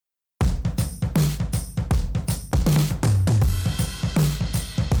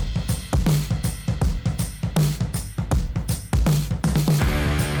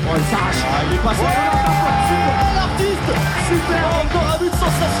passe super, l'artiste, super, encore un but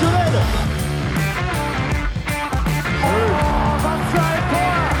sensationnel.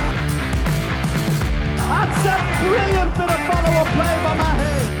 That's a brilliant bit of follow-up play by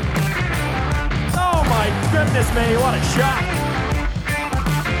Mahe. Oh my goodness me, what a shot.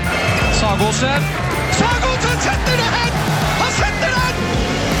 Sagosen setter det hen! Han setter den!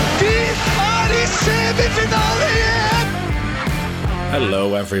 De i semifinale igjen!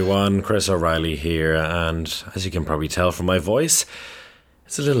 Hello everyone, Chris O'Reilly here, and as you can probably tell from my voice,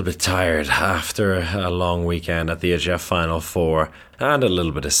 it's a little bit tired after a long weekend at the IHF Final Four and a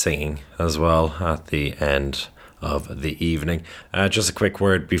little bit of singing as well at the end of the evening. Just a quick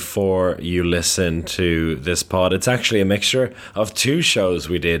word before you listen to this pod. It's actually a mixture of two shows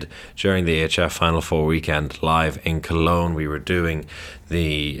we did during the IHF Final Four weekend live in Cologne. We were doing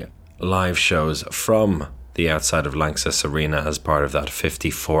the live shows from the outside of Lanxess Arena as part of that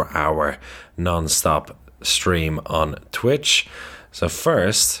 54-hour non-stop stream on Twitch. So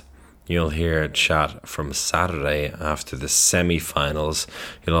first, you'll hear chat from Saturday after the semi-finals.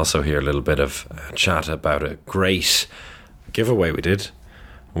 You'll also hear a little bit of chat about a great giveaway we did,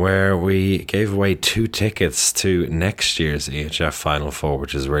 where we gave away 2 tickets to next year's EHF Final Four,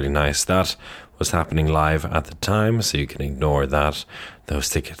 which is really nice. That was happening live at the time, so you can ignore that. Those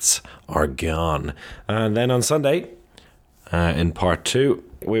tickets are gone. And then on Sunday, in part 2,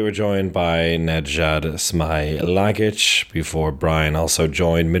 we were joined by Nedjad Smailagic before Brian also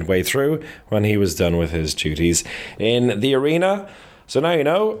joined midway through when he was done with his duties in the arena. So now you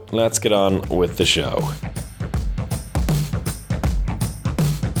know, let's get on with the show.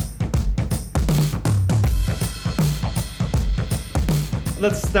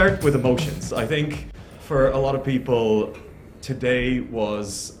 Let's start with emotions. I think for a lot of people, today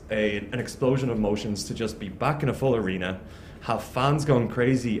was an explosion of emotions to just be back in a full arena, have fans going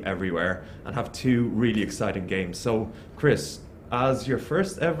crazy everywhere, and have 2 really exciting games. So, Chris, as your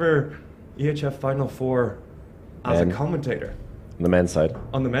first ever EHF Final Four as a commentator. On the men's side.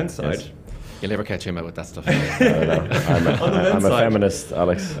 On the men's side. Yes. You'll never catch him out with that stuff. I'm a feminist,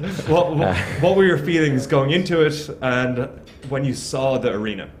 Alex. What were your feelings going into it and when you saw the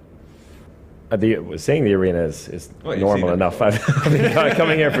arena? Seeing the arena is normal enough. I've been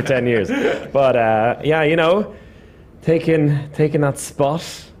coming here for 10 years. But yeah, you know, taking that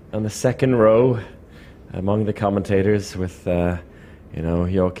spot on the second row among the commentators with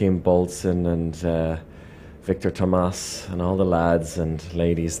Joachim Boltzen and Victor Tomas and all the lads and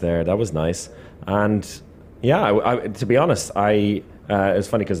ladies there, that was nice. And yeah, I, to be honest, it was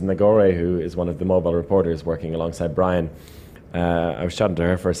funny because Nagore, who is one of the mobile reporters working alongside Brian, I was chatting to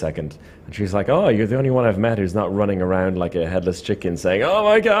her for a second, and she was like, "Oh, you're the only one I've met who's not running around like a headless chicken saying, 'Oh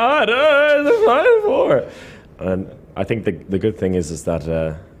my God, the Final Four!'" And I think the good thing is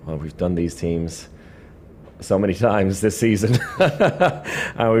that we've done these teams so many times this season,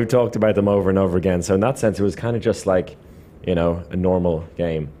 and we've talked about them over and over again. So in that sense, it was kind of just like, a normal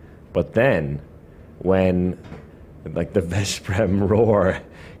game. But then, when like the Veszprem roar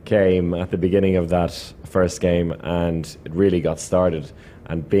came at the beginning of that first game, and it really got started,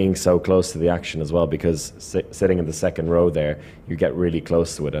 and being so close to the action as well, because sitting in the second row there, you get really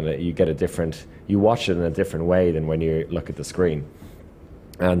close to it, and you watch it in a different way than when you look at the screen.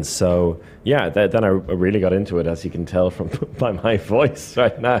 And so, yeah, then I really got into it, as you can tell from by my voice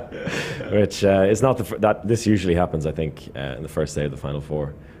right now, which is not that this usually happens, I think, in the first day of the Final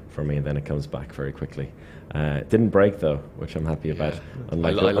Four for me, and then it comes back very quickly. It didn't break though, which I'm happy about.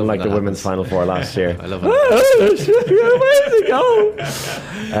 Unlike the women's Final Four last year. I love it.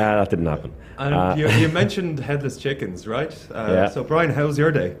 That didn't happen. And you mentioned headless chickens, right? Yeah. So Brian, how was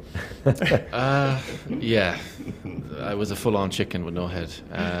your day? Yeah, I was a full-on chicken with no head.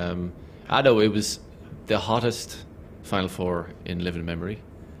 I know it was the hottest Final Four in living memory,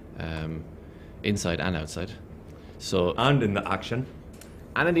 inside and outside. So and in the action.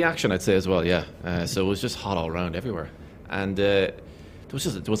 And in the action, I'd say as well, yeah. So it was just hot all around everywhere, and there was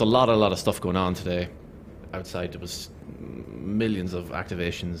a lot of stuff going on today. Outside, there was millions of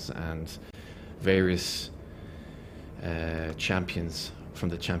activations and various champions from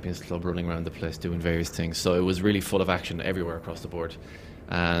the Champions Club running around the place doing various things. So it was really full of action everywhere across the board,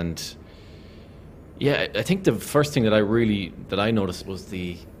 and yeah, I think the first thing that I noticed was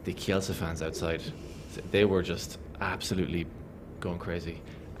the Kielce fans outside. They were just absolutely going crazy,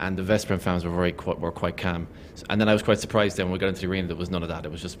 and the Veszprem fans were quite calm. And then I was quite surprised then when we got into the arena there was none of that.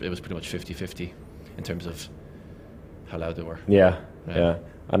 It was pretty much 50-50 in terms of how loud they were. Yeah.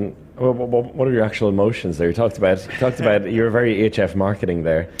 And what are your actual emotions there? You talked about you were very HF marketing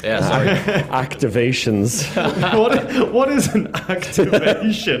there. Yeah, sorry. Activations. What is an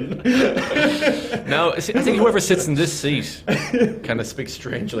activation? Now, I think whoever sits in this seat kind of speaks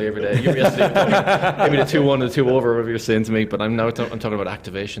strangely every day. You yesterday maybe the 2-1 or the 2-over, whatever you're saying to me, but I'm talking about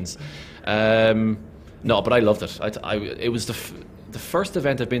activations. No, but I loved it. It was the first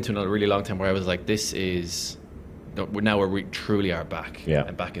event I've been to in a really long time where I was like, this is... Now we truly are back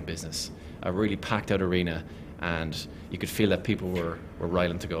and back in business. A really packed out arena, and you could feel that people were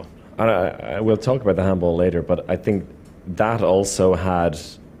riling to go. And we'll talk about the handball later, but I think that also had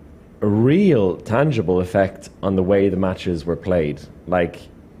a real tangible effect on the way the matches were played. Like,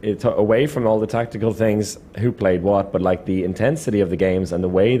 away from all the tactical things, who played what, but like the intensity of the games and the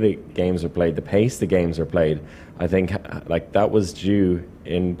way the games were played, the pace the games were played, I think like that was due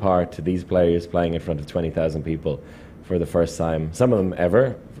in part to these players playing in front of 20,000 people for the first time. Some of them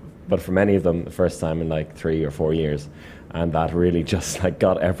ever, but for many of them the first time in like 3 or 4 years. And that really just like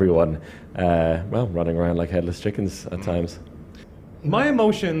got everyone running around like headless chickens at times. My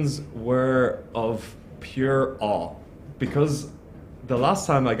emotions were of pure awe, because the last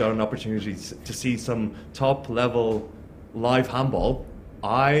time I got an opportunity to see some top level live handball,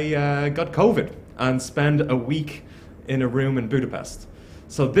 I got COVID and spent a week in a room in Budapest.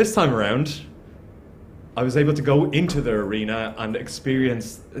 So this time around, I was able to go into the arena and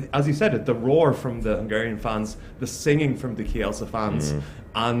experience, as you said, the roar from the Hungarian fans, the singing from the Kielce fans,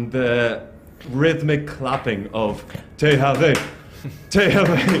 and the rhythmic clapping of THV.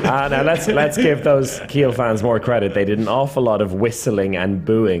 Now let's give those Kiel fans more credit. They did an awful lot of whistling and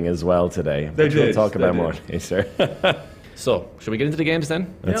booing as well today. They did. We'll talk about more, sir. So, should we get into the games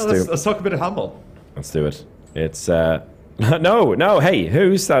then? Let's talk a bit of handball. Let's do it. It's no. Hey,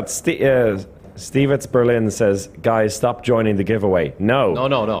 who's that? Stevets Berlin says, guys, stop joining the giveaway.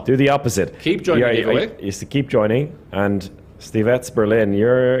 No. Do the opposite. Keep joining the giveaway. You keep joining. And Stevets Berlin,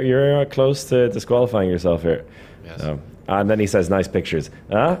 you're close to disqualifying yourself here. Yes. And then he says, nice pictures.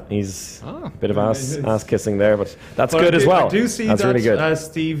 He's a bit of ass kissing there, but that's good as well. I do see that's that really good.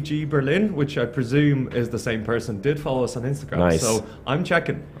 Steve G. Berlin, which I presume is the same person, did follow us on Instagram. Nice. So I'm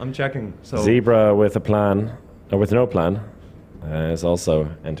checking. So Zebra with a plan, or with no plan, is also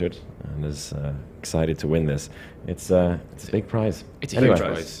entered and is excited to win this. It's a big prize. It's a huge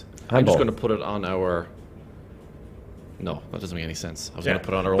prize. I'm just going to put it on our... No, that doesn't make any sense. I was going to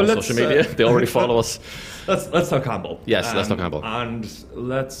put it on our own social media. They already follow us. Let's talk handball. Yes, let's talk handball. And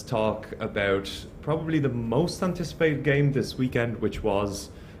let's talk about probably the most anticipated game this weekend, which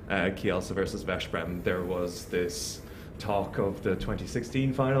was Kielce versus Veszprém. There was this talk of the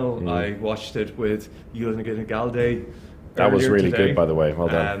 2016 final. I watched it with Julian Galde. That was really today. Good, by the way. Well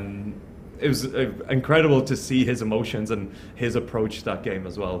done. It was incredible to see his emotions and his approach to that game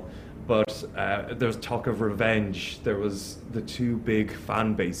as well. But there's talk of revenge. There was the two big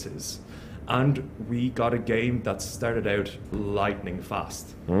fan bases. And we got a game that started out lightning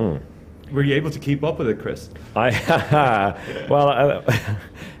fast. Were you able to keep up with it, Chris?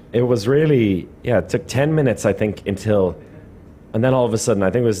 It was really, it took 10 minutes, I think, until... And then all of a sudden, I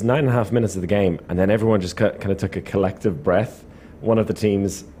think it was 9.5 minutes of the game, and then everyone just kind of took a collective breath. One of the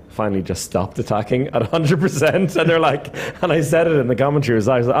teams finally just stopped attacking at 100%, and they're like, and I said it in the commentary, I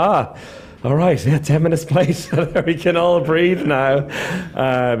was like, all right, 10 minutes played, we can all breathe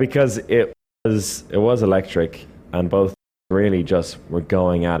now, because it was electric, and both really just were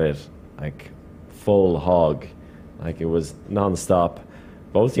going at it like full hog, like it was non-stop.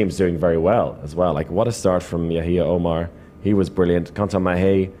 Both teams doing very well as well. Like, what a start from Yahia Omar. He was brilliant. Kanton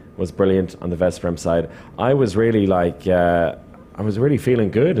Mahé was brilliant on the Veszprém side. I was really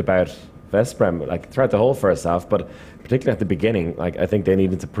feeling good about Veszprém, like throughout the whole first half, but particularly at the beginning. Like, I think they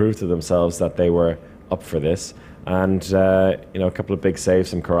needed to prove to themselves that they were up for this. And a couple of big saves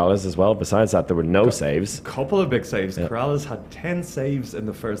from Corrales as well. Besides that, there were no saves. A couple of big saves. Yeah. Corrales had 10 saves in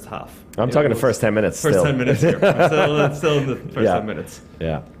the first half. I'm talking the first 10 minutes. First still. 10 minutes here. still in the first 10 minutes.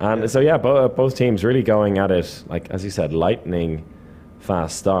 Yeah. And both teams really going at it, like as you said, lightning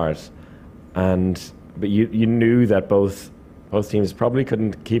fast start. But you knew that both teams probably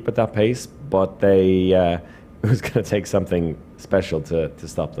couldn't keep at that pace, but it was going to take something special to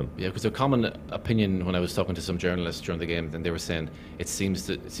stop them. Yeah, because a common opinion when I was talking to some journalists during the game, then they were saying it seems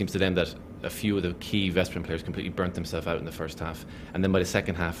to them that a few of the key Veszprém players completely burnt themselves out in the first half, and then by the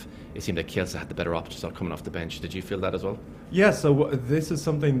second half it seemed that Kielce had the better options coming off the bench. Did you feel that as well? Yeah, so this is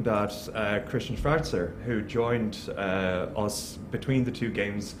something that Christian Schwarzer, who joined us between the two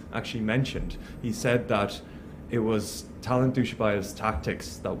games, actually mentioned. He said that it was Talent Dushabaev's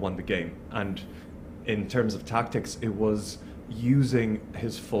tactics that won the game, and in terms of tactics, it was using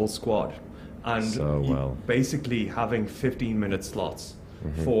his full squad and basically having 15-minute slots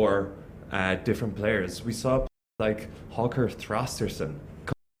for different players. We saw like Holger Thrasterson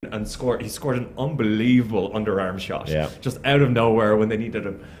and he scored an unbelievable underarm shot just out of nowhere when they needed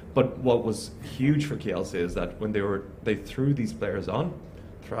him. But what was huge for Kielce is that when they threw these players on,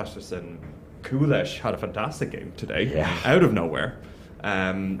 Thrasterson, Kulesh had a fantastic game today out of nowhere.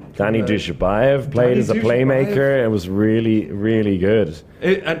 Danny Dushabayev played as a playmaker. It was really, really good.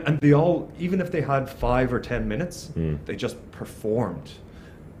 And they all, even if they had 5 or 10 minutes, they just performed.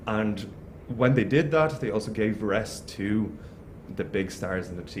 And when they did that, they also gave rest to the big stars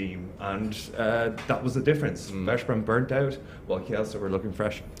in the team, and that was the difference. Veszprem burnt out while Kielce were looking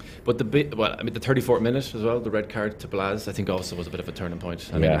fresh. But the 34th minute as well, the red card to Blaz, I think also was a bit of a turning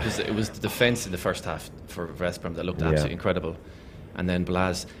point. I mean, it was the defence in the first half for Veszprem that looked absolutely incredible, and then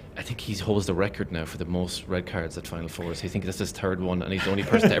Blaz, I think he holds the record now for the most red cards at Final Fours. I think that's his third one, and he's the only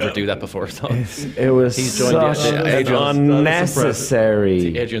person to ever do that before. So it was such an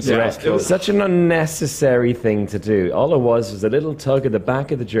unnecessary. It was such an unnecessary thing to do. All it was a little tug at the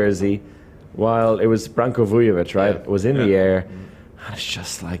back of the jersey, while it was Branko Vujovic, right? It was in the air, and it's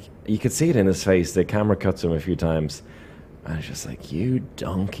just like you could see it in his face. The camera cut to him a few times, and it's just like, you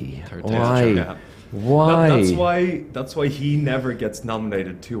donkey, why? Why? That's why he never gets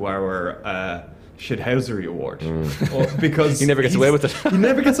nominated to our Shithousery Award. Well, because he never gets away with it. He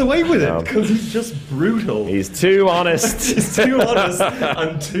never gets away with it because he's just brutal. He's too honest. He's too honest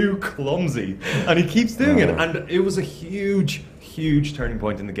and too clumsy, and he keeps doing it. And it was a huge turning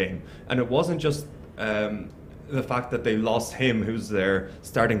point in the game. And it wasn't just the fact that they lost him, who's their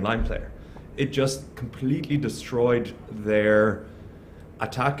starting line player. It just completely destroyed their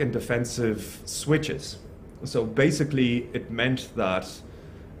attack and defensive switches. So basically it meant that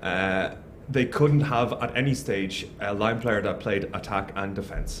they couldn't have at any stage a line player that played attack and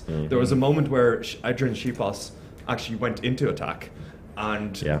defense. There was a moment where Adrian Šipos actually went into attack,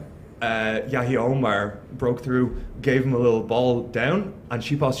 and Yahya Omar broke through, gave him a little ball down, and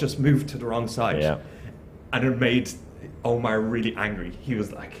Šipos just moved to the wrong side. And it made Omar really angry. He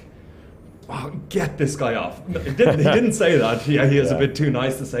was like, oh, get this guy off. He didn't say that. He is a bit too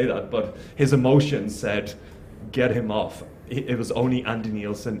nice to say that, but his emotions said, get him off. It was only Andy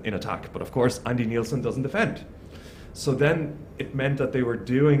Nielsen in attack, but of course Andy Nielsen doesn't defend. So then it meant that they were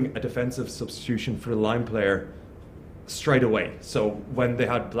doing a defensive substitution for the line player straight away. So when they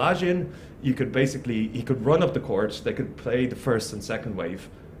had Blaz in, he could run up the court, they could play the first and second wave,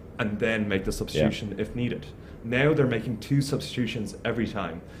 and then make the substitution if needed. Now they're making 2 substitutions every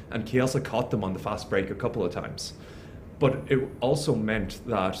time, and Kielce caught them on the fast break a couple of times. But it also meant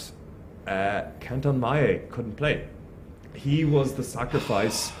that Canton Maye couldn't play. He was the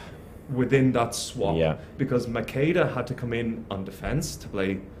sacrifice within that swap because Makeda had to come in on defence to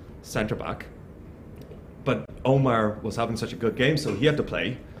play centre-back, but Omar was having such a good game, so he had to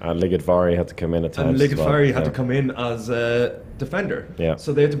play. And Ligitvari had to come in at times. And Ligitvari had to come in as a defender.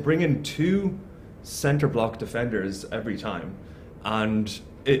 So they had to bring in 2 centre block defenders every time, and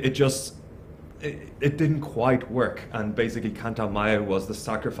it didn't quite work. And basically Canton Maye was the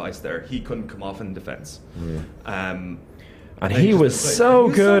sacrifice there. He couldn't come off in defence. And he was so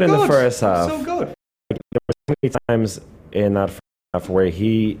good in the first half. So good. There were so many times in that first half where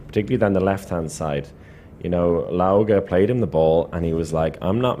he, particularly down the left-hand side, Lauga played him the ball and he was like,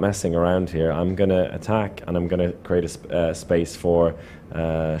 I'm not messing around here. I'm going to attack and I'm going to create a space for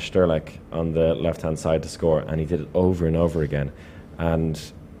Sterlek on the left-hand side to score. And he did it over and over again. And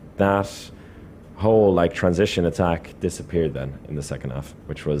that whole transition attack disappeared then in the second half,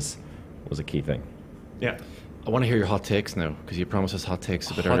 which was a key thing. Yeah. I want to hear your hot takes now, because you promised us hot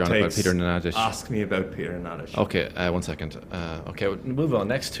takes a bit earlier on about Peter Nenadic. Ask me about Peter Nenadic. Okay, 1 second. Okay, we'll move on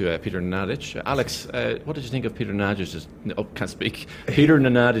next to Peter Nenadic. Alex, what did you think of Peter Nenadic's... can't speak. Peter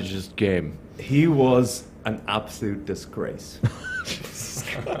Nenadic's game. He was an absolute disgrace.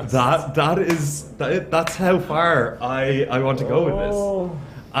 That's how far I want to go with this.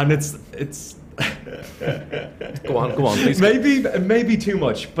 And it's Go on, please. Maybe too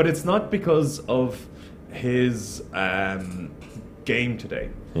much, but it's not because of his game today.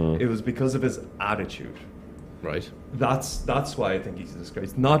 It was because of his attitude. Right. That's why I think he's a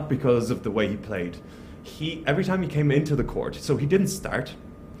disgrace. Not because of the way he played. Every time he came into the court, so he didn't start,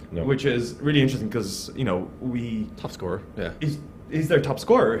 which is really interesting because top scorer. Yeah. He's their top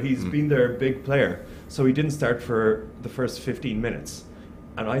scorer. He's been their big player, so he didn't start for the first 15 minutes,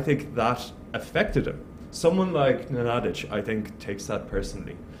 and I think that affected him. Someone like Nenadic, I think, takes that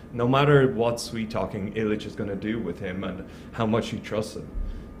personally. No matter what sweet-talking Ilic is going to do with him and how much he trusts him,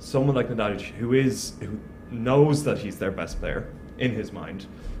 someone like Nenadic, who knows that he's their best player in his mind,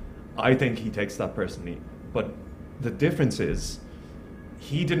 I think he takes that personally. But the difference is,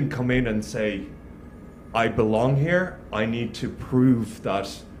 he didn't come in and say, I belong here, I need to prove that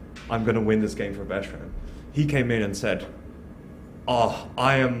I'm going to win this game for Veszprém. He came in and said,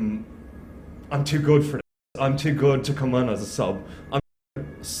 I'm too good for this. I'm too good to come on as a sub. I'm going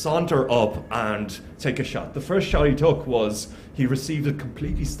to saunter up and take a shot. The first shot he took was, he received it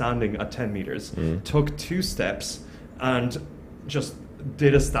completely standing at 10 meters, took 2 steps, and just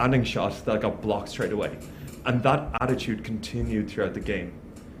did a standing shot that got blocked straight away. And that attitude continued throughout the game.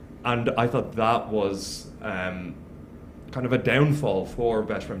 And I thought that was kind of a downfall for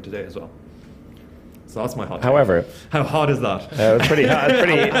Veszprém today as well. So that's my hot take. However, how hot is that? It was pretty hot.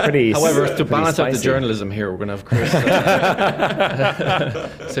 Pretty. However, to balance out the spicy. journalism here, we're going to have Chris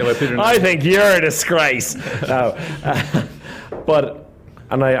say why Peter. I think you're a disgrace. No, but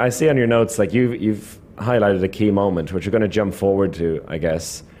I see on your notes, like you've highlighted a key moment, which we're going to jump forward to, I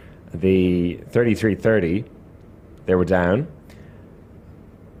guess. The 33-30, they were down.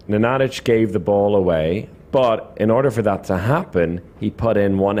 Nenadic gave the ball away, but in order for that to happen, he put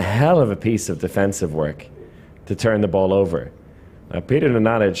in one hell of a piece of defensive work to turn the ball over. Now, Peter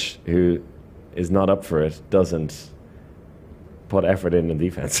Nenadic, who is not up for it, doesn't put effort in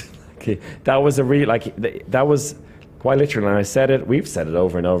defense. That was that was quite literal, and I said it. We've said it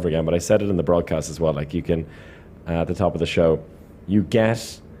over and over again, but I said it in the broadcast as well. Like, you can, at the top of the show, you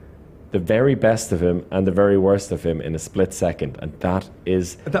get the very best of him and the very worst of him in a split second, and that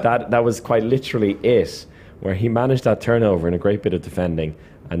was quite literally it. Where he managed that turnover and a great bit of defending,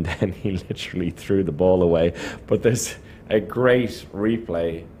 and then he literally threw the ball away. But there's a great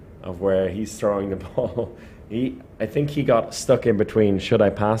replay of where he's throwing the ball. I think he got stuck in between, should I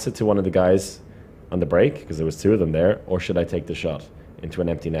pass it to one of the guys on the break, because there was 2 of them there, or should I take the shot into an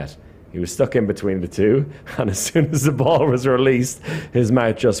empty net? He was stuck in between the 2, and as soon as the ball was released, his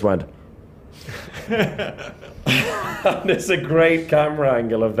mouth just went. There's a great camera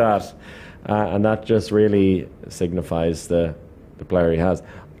angle of that. And that just really signifies the player he has.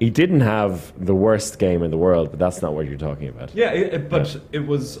 He didn't have the worst game in the world, but that's not what you're talking about. Yeah, but it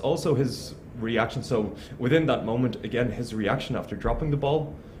was also his reaction. So within that moment, again, his reaction after dropping the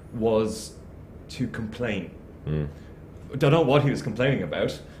ball was to complain. Don't know what he was complaining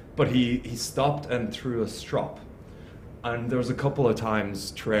about, but he stopped and threw a strop. And there was a couple of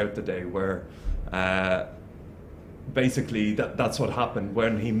times throughout the day where basically that's what happened.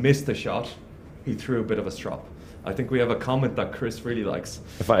 When he missed the shot, he threw a bit of a strop. I think we have a comment that Chris really likes.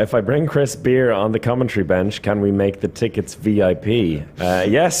 If I bring Chris beer on the commentary bench, can we make the tickets VIP?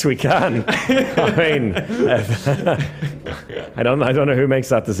 Yes, we can. I mean, I don't know who makes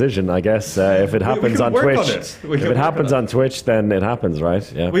that decision. I guess if it happens on Twitch, if it happens on Twitch, then it happens, right?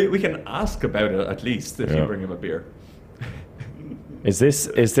 Yeah. We can ask about it at least if you bring him a beer. Is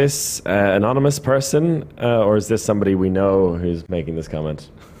this anonymous person, or is this somebody we know who's making this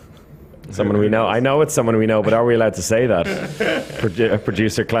comment? Someone we know. I know it's someone we know, but are we allowed to say that?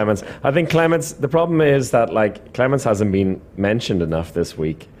 Producer Clemens. I think Clemens. The problem is that Clemens hasn't been mentioned enough this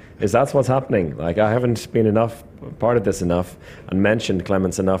week. That's what's happening? I haven't been part of this enough and mentioned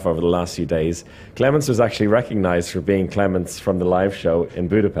Clemens enough over the last few days. Clemens was actually recognised for being Clemens from the live show in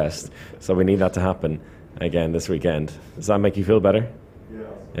Budapest, so we need that to happen again this weekend. Does that make you feel better?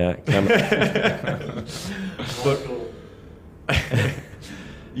 Yeah. But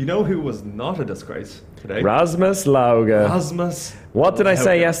you know who was not a disgrace today? Rasmus Lauge. What did I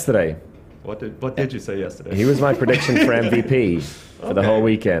say yesterday? What did you say yesterday? He was my prediction for MVP for the whole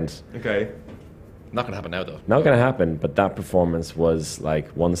weekend. Okay. Not going to happen now, though. Not going to happen, but that performance was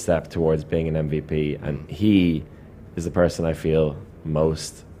one step towards being an MVP, and he is the person I feel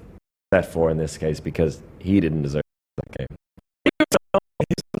most set for in this case, because he didn't deserve that game.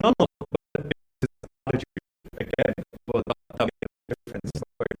 He's phenomenal. Again, well, that made a difference.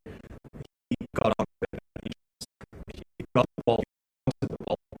 He got on it, he got the ball,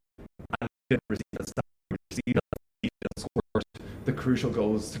 and didn't receive it. He scored the crucial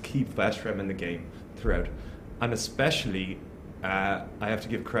goals to keep Veszprém in the game throughout. And especially, I have to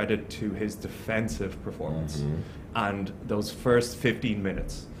give credit to his defensive performance and those first 15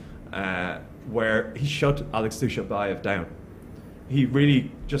 minutes where he shut Alex Dushabayev down. He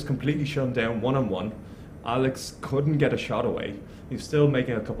really just completely shut him down one-on-one. Alex couldn't get a shot away. He was still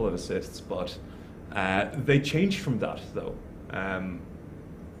making a couple of assists, but they changed from that, though,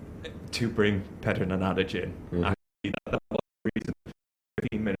 to bring Petr Nenadic in. Actually, that was the reason.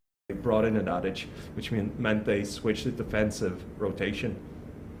 15 minutes they brought in Nenadic, which meant they switched the defensive rotation,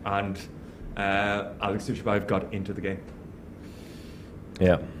 and Alex Dushabayev got into the game.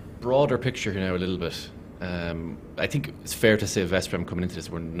 Yeah. Broader picture here now a little bit. I think it's fair to say Veszprém coming into this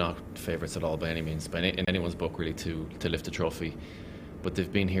were not favourites at all by any means, in anyone's book really, to lift the trophy. But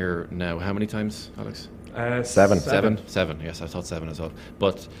they've been here now how many times, Alex? 7. 7. Yes, I thought 7 as well.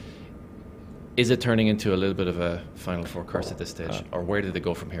 But is it turning into a little bit of a Final Four curse at this stage, or where did they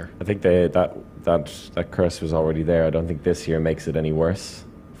go from here? I think that curse was already there. I don't think this year makes it any worse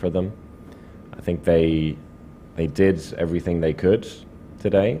for them. I think they did everything they could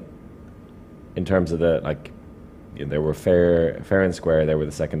today in terms of they were fair and square. They were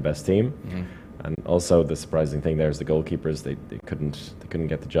the second best team, and also the surprising thing there is the goalkeepers. They couldn't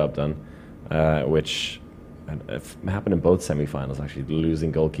get the job done, which happened in both semi-finals. Actually, the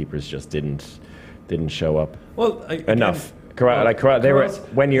losing goalkeepers just didn't show up. Well, enough. They were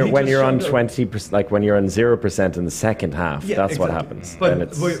when you're on 20%, like when you're on 0% in the second half. Yeah, that's exactly. what happens.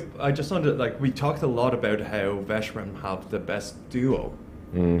 But I just wanted, we talked a lot about how Veszprém have the best duo.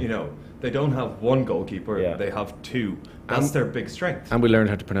 You know, they don't have one goalkeeper; they have 2. That's their big strength. And we learned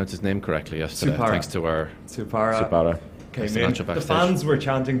how to pronounce his name correctly yesterday, thanks to our Supara came in. The fans were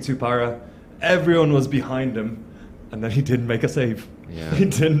chanting Supara. Everyone was behind him, and then he didn't make a save. Yeah. He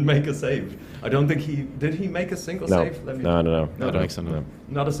didn't make a save. I don't think did he make a single save? No. I don't think so, no.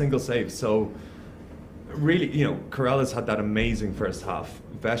 Not a single save. So really, Corrales had that amazing first half.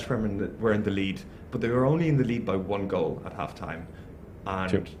 Veszprém were in the lead, but they were only in the lead by 1 goal at half time.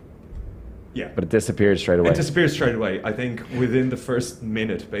 And 2. Yeah. But it disappeared straight away. I think within the first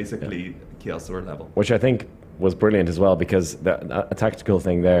minute, basically, Kielce were level. Which I think was brilliant as well, because a tactical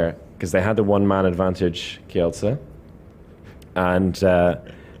thing there, because they had the 1-man advantage, Kielce, and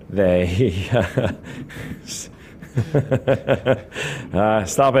they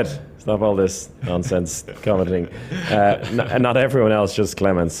stop all this nonsense commenting. Not everyone else, just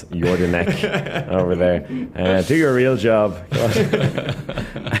Clemens. You're the neck over there. Do your real job.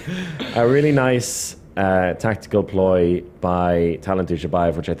 A really nice tactical ploy by Talent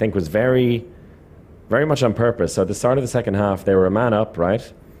Dushabayev, which I think was very, very much on purpose. So at the start of the second half, they were a man up,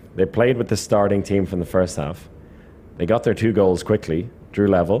 right? They played with the starting team from the first half. They got their 2 goals quickly, drew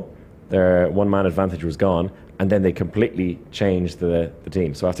level. Their 1-man advantage was gone, and then they completely changed the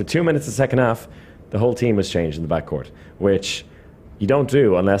team. So after 2 minutes of the second half, the whole team was changed in the backcourt, which you don't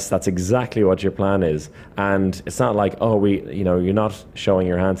do unless that's exactly what your plan is. And it's not like, you're not showing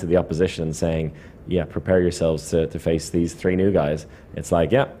your hand to the opposition and saying, yeah, prepare yourselves to face these 3 new guys. It's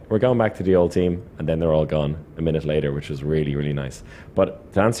like, yeah, we're going back to the old team, and then they're all gone a minute later, which was really, really nice.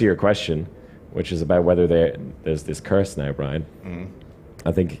 But to answer your question, which is about whether there's this curse now, Brian,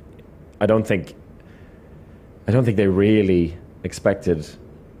 I don't think they really expected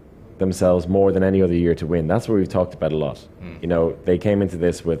themselves more than any other year to win. That's what we've talked about a lot. They came into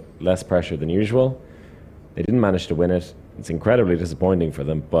this with less pressure than usual. They didn't manage to win it. It's incredibly disappointing for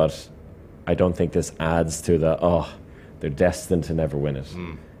them, but I don't think this adds to they're destined to never win it.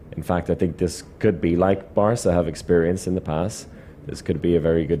 In fact, I think this could be, like Barca have experienced in the past, this could be a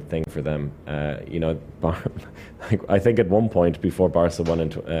very good thing for them. I think at one point before Barca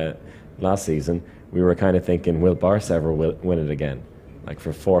won last season, we were kind of thinking, will Barca ever win it again? Like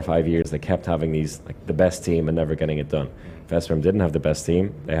for 4 or 5 years, they kept having these, the best team and never getting it done. Veszprém didn't have the best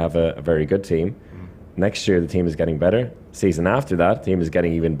team. They have a very good team. Next year, the team is getting better. Season after that, the team is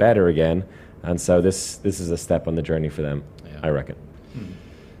getting even better again. And so this is a step on the journey for them, I reckon.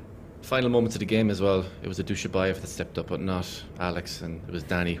 Final moments of the game as well. It was a Dushabayev that stepped up, but not Alex, and it was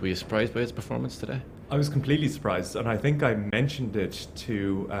Danny. Were you surprised by his performance today? I was completely surprised, and I think I mentioned it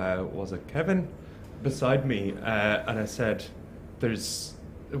to, was it Kevin beside me, and I said,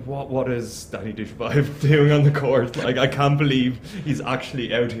 what is Danny Dushabayev doing on the court? I can't believe he's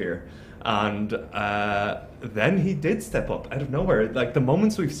actually out here. And then he did step up out of nowhere. The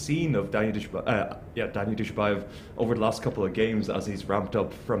moments we've seen of Danny Dushabayev over the last couple of games as he's ramped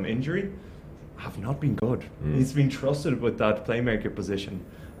up from injury have not been good. He's been trusted with that playmaker position,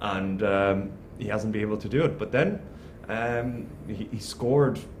 and he hasn't been able to do it. But then he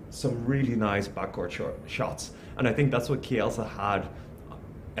scored some really nice backcourt shots, and I think that's what Kielce had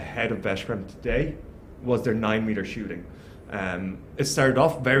ahead of Veszprém today, was their 9-meter shooting. It started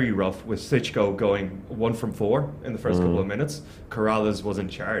off very rough with Sitchko going 1 from 4 in the first couple of minutes. Corrales was in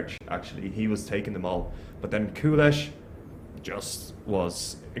charge, actually. He was taking them all. But then Kulesh just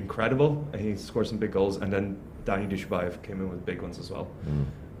was incredible. He scored some big goals. And then Danny Dushabayev came in with big ones as well.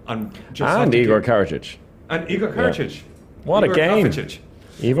 And Igor Karacic. And Igor Karacic. Yeah. What a game.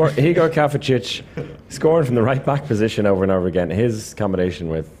 Igor Karacic scoring from the right back position over and over again. His combination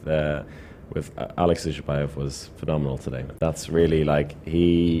with Alex Dushabayev was phenomenal today. That's really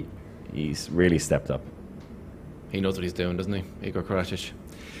he's really stepped up. He knows what he's doing, doesn't he, Igor Karacic?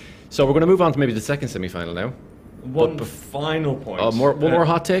 So we're going to move on to maybe the second semi-final now. One final point. One more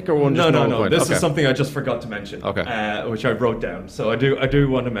hot take or one? No. Point? This is something I just forgot to mention. Okay. Which I wrote down. So I do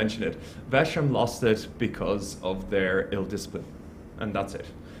want to mention it. Veszprem lost it because of their ill discipline, and that's it.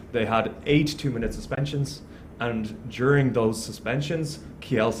 They had 8 2-minute suspensions, and during those suspensions,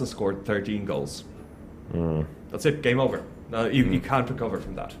 Kielce scored 13 goals. That's it. Game over. You can't recover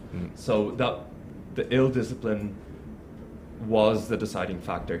from that. So the ill discipline was the deciding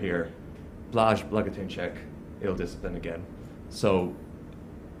factor here. Blaž Blagotinšek, ill discipline again. So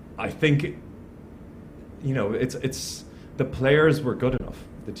I think, it's the players were good enough.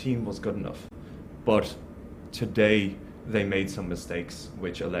 The team was good enough. But today they made some mistakes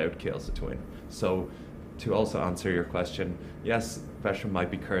which allowed Kielce to win. So to also answer your question, yes, Veszprem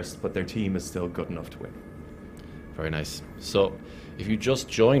might be cursed, but their team is still good enough to win. Very nice. So if you just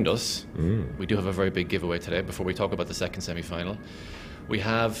joined us, we do have a very big giveaway today before we talk about the second semi-final. We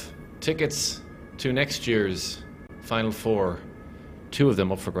have tickets to next year's Final Four, 2 of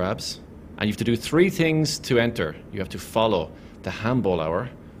them up for grabs. And you have to do 3 things to enter. You have to follow the Handball Hour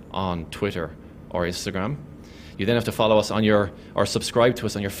on Twitter or Instagram. You then have to follow us or subscribe to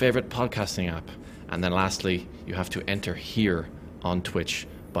us on your favorite podcasting app. And then lastly, you have to enter here on Twitch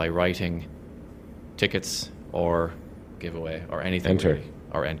by writing tickets or giveaway or anything. Enter. Really,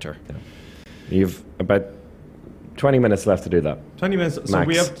 or enter. Yeah. You've about 20 minutes left to do that. 20 minutes.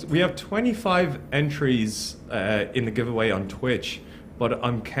 Max. So we have 25 entries in the giveaway on Twitch, but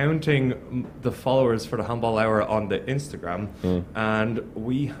I'm counting the followers for the Handball Hour on the Instagram, and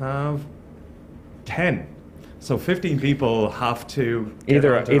we have 10. So 15 people have to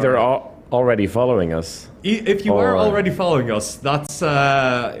either already following us. If you are already following us, that's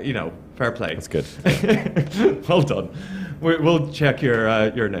fair play. That's good. Well done. We'll check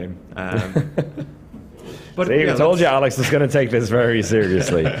your name. But See, I told you Alex is going to take this very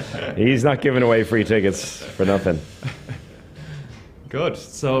seriously. He's not giving away free tickets for nothing. Good.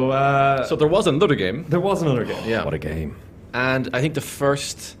 So there was another game. There was another game. Yeah. What a game. And I think the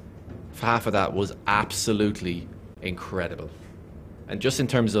first half of that was absolutely incredible. And just in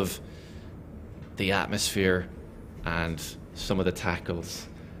terms of the atmosphere and some of the tackles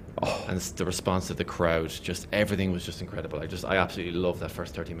and the response of the crowd, just everything was just incredible. I absolutely loved that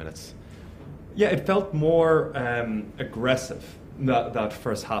first 30 minutes. Yeah, it felt more aggressive, that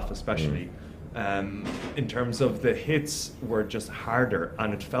first half especially. In terms of the hits were just harder,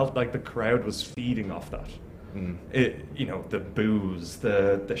 and it felt like the crowd was feeding off that. The boos,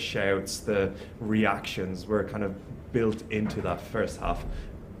 the shouts, the reactions were kind of built into that first half.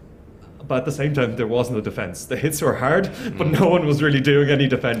 But at the same time, there was no defence. The hits were hard, but no one was really doing any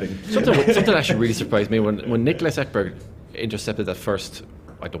defending. Something actually really surprised me when Niklas Ekberg intercepted that first.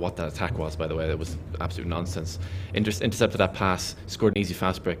 I don't know what that attack was, by the way. That was absolute nonsense. Intercepted that pass, scored an easy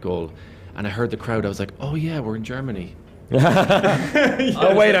fast break goal, and I heard the crowd. I was like, "Oh yeah, we're in Germany."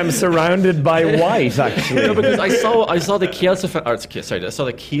 Oh wait, I'm surrounded by white. Actually, no, because I saw the Kielce I saw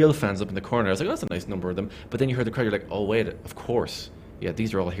the Kiel fans up in the corner. I was like, oh, "That's a nice number of them." But then you heard the crowd. You're like, "Oh wait, of course, yeah,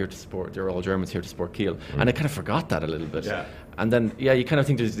 these are all here to support. They're all Germans here to support Kiel." And I kind of forgot that a little bit. Yeah. And then you kind of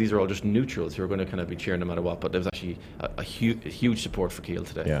think these are all just neutrals who are going to kind of be cheering no matter what. But there was actually a huge support for Kiel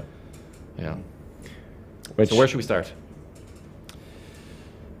today. Yeah. So where should we start?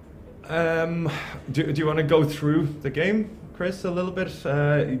 Do you want to go through the game, Chris, a little bit?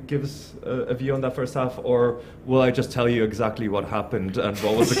 Give us a view on that first half, or will I just tell you exactly what happened and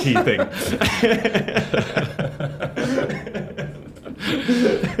what was the key thing?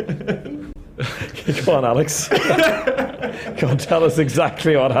 Go on, Alex. Go on, tell us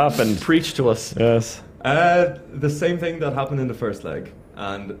exactly what happened. Preach to us. Yes. The same thing that happened in the first leg,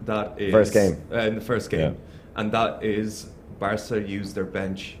 and that is first game. In the first game, and that is Barca used their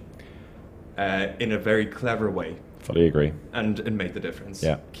bench in a very clever way. Fully agree. And it made the difference.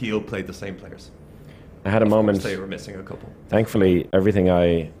 Yeah. Kiel played the same players. I had a moment. They were missing a couple. Thankfully, everything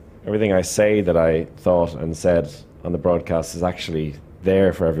I say that I thought and said on the broadcast is actually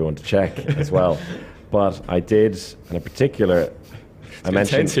there for everyone to check as well. But I did, and in particular, I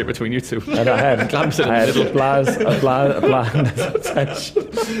mentioned here between you two. And I had Blaž.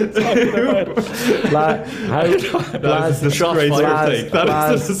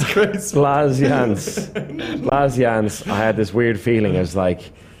 Blaž Jans. I had this weird feeling. I was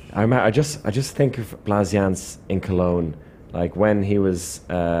like, I just think of Blaž Jans in Cologne, like when he was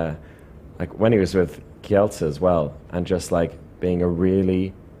with Kielce as well, and just like being a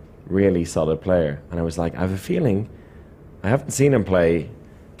really, really solid player. And I was like, I have a feeling I haven't seen him play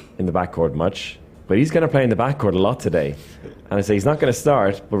in the backcourt much, but he's going to play in the backcourt a lot today. And I say he's not going to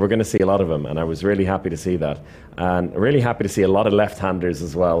start, but we're going to see a lot of him. And I was really happy to see that. And really happy to see a lot of left-handers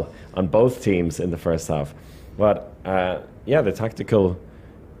as well on both teams in the first half. But the tactical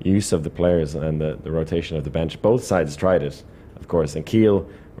use of the players and the rotation of the bench, both sides tried it, of course. And Kiel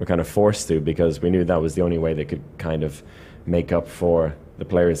were kind of forced to, because we knew that was the only way they could kind of make up for the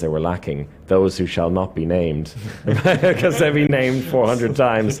players they were lacking, those who shall not be named, because they've been named 400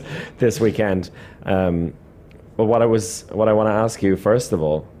 times this weekend. But what I want to ask you first of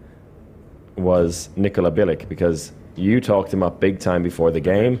all was Nikola Bilic, because you talked him up big time before the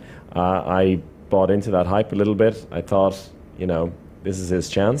game. I bought into that hype a little bit. I thought, this is his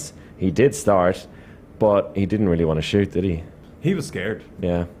chance. He did start, but he didn't really want to shoot, did he? He was scared.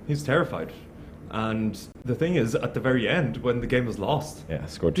 Yeah. He's terrified. And the thing is, at the very end, when the game was lost... Yeah,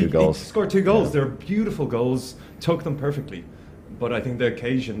 scored 2 goals. He scored 2 goals. Yeah. They're beautiful goals, took them perfectly. But I think the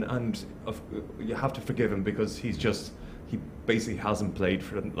occasion, and you have to forgive him, because he basically hasn't played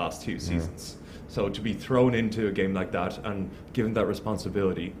for the last 2 seasons. So to be thrown into a game like that and given that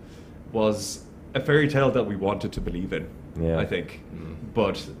responsibility was a fairy tale that we wanted to believe in, I think.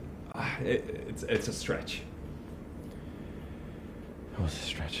 But it's a stretch. Oh, it's a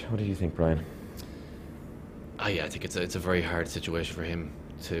stretch. What do you think, Brian? I think it's a very hard situation for him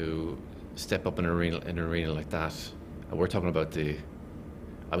to step up in an arena like that. We're talking about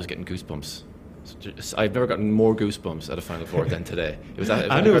I was getting goosebumps. I've never gotten more goosebumps at a Final Four than today. It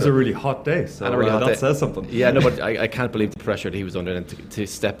was a really hot day, so that says something. Yeah, no, but I can't believe the pressure that he was under, and to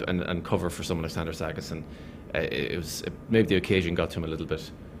step and cover for someone like Sander Sagosen. Maybe the occasion got to him a little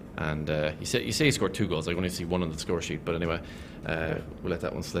bit. And you say he scored 2 goals. I only see 1 on the score sheet, but anyway, we'll let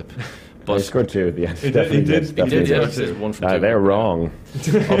that one slip. But he scored 2 at the end. He did. One from 2. They're wrong.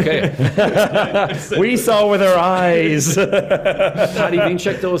 Okay. We saw with our eyes. Paddy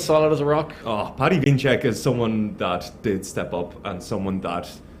Vinček, though, solid as a rock. Oh, Paddy Vinček is someone that did step up, and someone that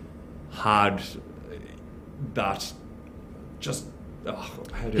had that just...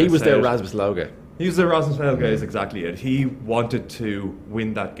 he was their Rasmus Lauge. He was the Rasmus Lauge, is exactly it. He wanted to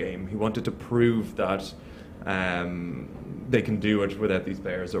win that game. He wanted to prove that they can do it without these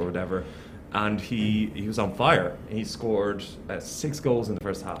players or whatever. And he was on fire. He scored 6 goals in the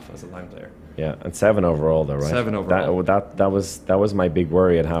first half as a line player. Yeah, and 7 overall, though, right? 7 overall. That was my big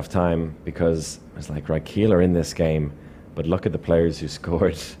worry at half time, because I was like, right, Kiel are in this game, but look at the players who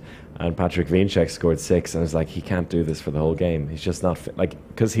scored. And Patrick Vinček scored 6, and I was like, he can't do this for the whole game. He's just not fit,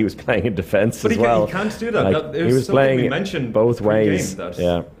 because he was playing in defence as well. But he can't do that. He was playing both ways.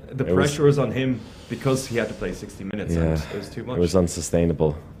 The pressure was on him because he had to play 60 minutes, and it was too much. It was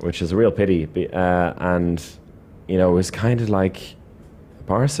unsustainable, which is a real pity. And it was kind of like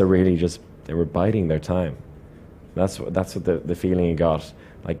Barca really they were biding their time. That's what the feeling you got.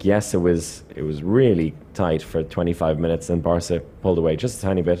 Like, yes, it was really tight for 25 minutes, and Barca pulled away just a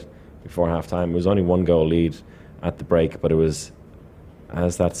tiny bit before half-time. It was only 1 goal lead at the break, but it was,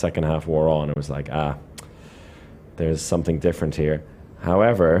 as that second half wore on, it was like, there's something different here.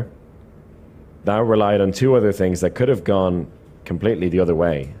 However, that relied on 2 other things that could have gone completely the other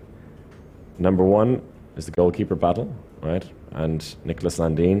way. Number 1 is the goalkeeper battle, right? And Nicolas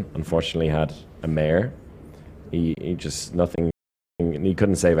Landin, unfortunately, had a mare. He just nothing. He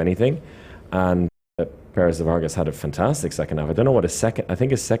couldn't save anything, and Perez de Vargas had a fantastic second half. I don't know what I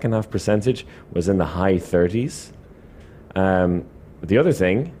think his second half percentage was in the high 30s. But the other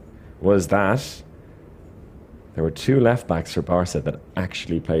thing was that there were 2 left backs for Barca that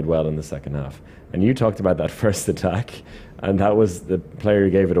actually played well in the second half. And you talked about that first attack, and that was the player who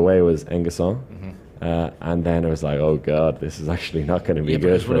gave it away was Engesson. And then it was like, oh God, this is actually not going to be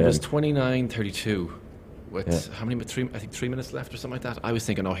good for him. It was 29-32. With how many? 3 minutes left or something like that. I was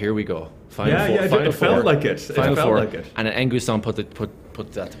thinking, oh, here we go. Final four. It felt like it. Final four. Like it. And Engesson put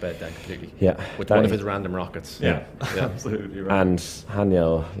that to bed then completely. Yeah, with one of his random rockets. Yeah. Absolutely right. And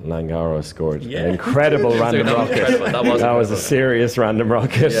Haniel Langaro scored an incredible random rocket. That was a serious random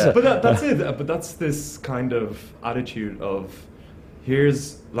rocket. Yeah. But that's it. But that's this kind of attitude of,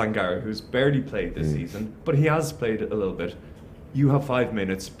 here's Langaro, who's barely played this season, but he has played a little bit. You have 5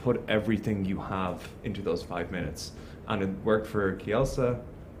 minutes, put everything you have into those 5 minutes. And it worked for Kielce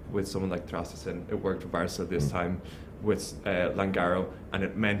with someone like Traustason. It worked for Barca this time with Langaro. And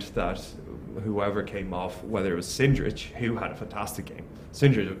it meant that whoever came off, whether it was Sindrich, who had a fantastic game.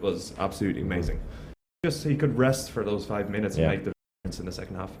 Sindrich was absolutely amazing. Just he could rest for those 5 minutes and make the difference in the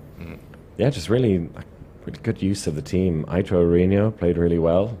second half. Yeah, just really good use of the team. Aitro Aurelio played really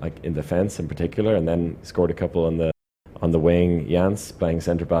well, like in defence in particular, and then scored a couple on the wing. Jans playing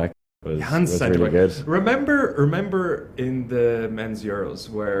centre back was really good. Remember in the men's Euros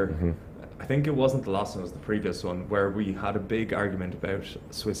where I think it wasn't the last one, it was the previous one, where we had a big argument about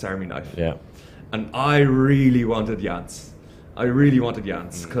Swiss Army knife. Yeah. And I really wanted Jans.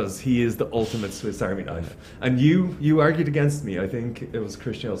 Because he is the ultimate Swiss Army knife. And you argued against me. I think it was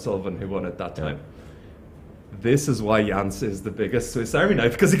Christian O'Sullivan who won at that time. This is why Jans is the biggest Swiss Army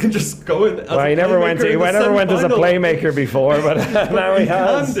knife, because he can just go in. Well, he never went as a playmaker before, but now he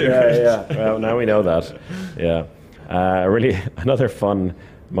has. Yeah. Well, now we know that. Yeah. Really, another fun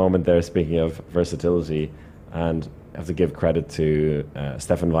moment there. Speaking of versatility, and I have to give credit to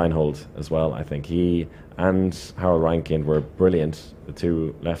Stefan Weinhold as well. I think he and Harold Reinkind were brilliant, the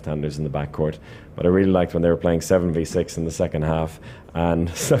two left-handers in the backcourt. But I really liked when they were playing 7v6 in the second half, and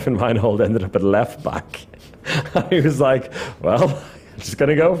Stefan Weinhold ended up at left back. He was like, well, I'm just going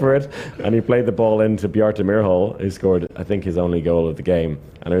to go for it. And he played the ball into Bjarte Myhrvold, who scored, I think, his only goal of the game.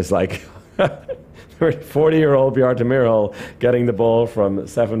 And it was like 40-year-old Bjarte Myhrvold getting the ball from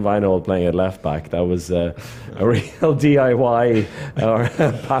Stefan Weinhold playing at left back. That was a real DIY or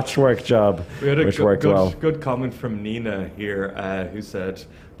patchwork job, which worked well. Good comment from Nina here, who said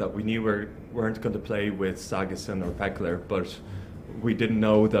that we knew we weren't going to play with Sagosen or Pekler, but we didn't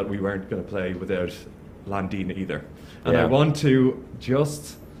know that we weren't going to play without Landin either. And I want to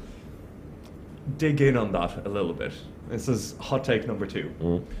just dig in on that a little bit. This is hot take number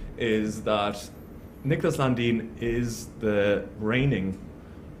 2, is that Niklas Landin is the reigning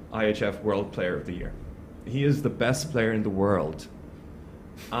IHF World Player of the Year. He is the best player in the world.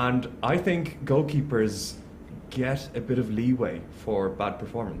 And I think goalkeepers get a bit of leeway for bad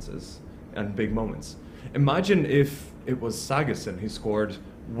performances and big moments. Imagine if it was Sagosen who scored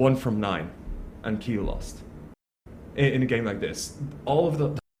 1 from 9 and Kiel lost in a game like this. All of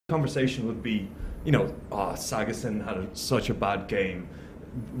the conversation would be, Sagosen had such a bad game.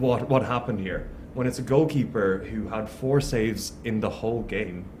 What happened here? When it's a goalkeeper who had 4 saves in the whole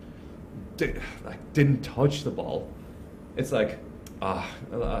game, didn't touch the ball, it's like,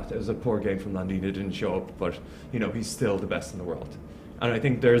 it was a poor game from Landin. It didn't show up, but he's still the best in the world. And I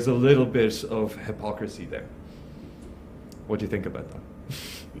think there's a little bit of hypocrisy there. What do you think about that?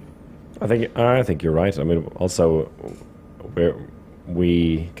 I think you're right. I mean, also,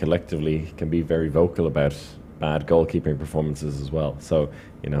 we collectively can be very vocal about bad goalkeeping performances as well. So,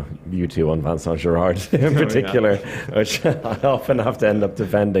 you two on Vincent Girard in particular, which I often have to end up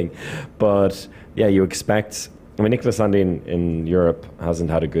defending. But yeah, you expect. I mean, Niklas Landin in Europe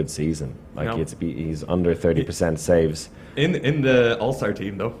hasn't had a good season. He's under 30% saves. In the All-Star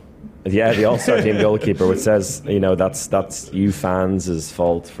team, though. Yeah, the All-Star team goalkeeper, which says, that's you fans'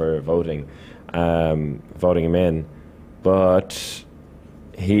 fault for voting him in. But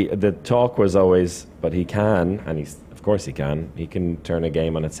the talk was always, but he can, and of course he can turn a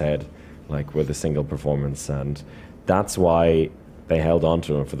game on its head, like with a single performance. And that's why they held on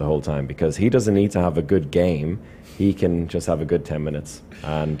to him for the whole time, because he doesn't need to have a good game. He can just have a good 10 minutes.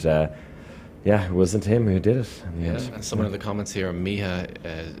 And it wasn't him who did it. And someone in the comments here,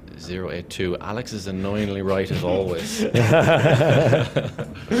 Miha082, Alex is annoyingly right as always.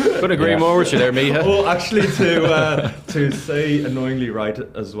 Couldn't agree more with you there, Miha. Well, actually, to say annoyingly right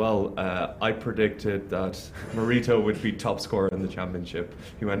as well, I predicted that Marito would be top scorer in the championship.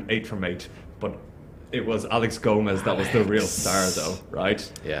 He went 8 from 8, but it was Alex Gomez that was the real star, though,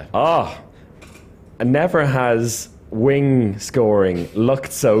 right? Yeah. And never has wing scoring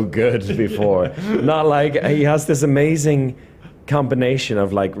looked so good before. Not like he has this amazing combination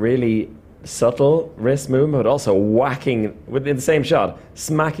of like really subtle wrist movement, but also whacking within the same shot,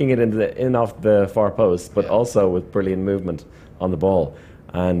 smacking it in off the far post, but also with brilliant movement on the ball.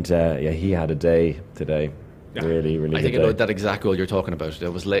 And he had a day today. Yeah. Really, really. I think about that exact goal you're talking about. It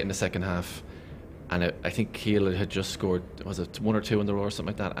was late in the second half. And I think Kiel had just scored, was it 1 or 2 in the row or something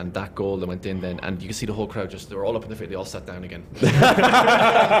like that? And that goal that went in then, and you can see the whole crowd they were all up in their feet, they all sat down again.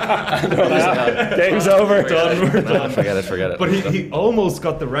 Game's over. Done. Forget it. But he almost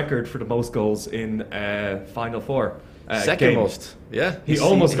got the record for the most goals in Final Four. Second game. most. Yeah. He's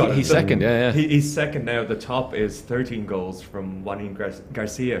second, yeah. He's second now. The top is 13 goals from Juanin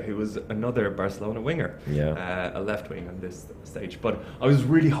Garcia, who was another Barcelona winger. Yeah. A left wing on this stage. But I was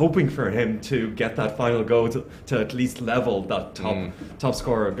really hoping for him to get that final goal to at least level that top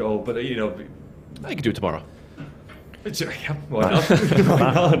scorer goal. But, I could do it tomorrow. Yeah, why not?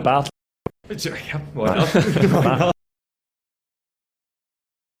 Why not? Yeah, why not?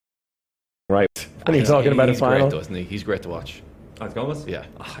 Right. When you're talking about a final. He's great, though, isn't he? He's great to watch. Alex Gomez? Yeah.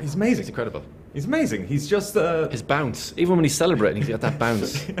 He's amazing. He's incredible. He's amazing. He's just... his bounce. Even when he's celebrating, he's got that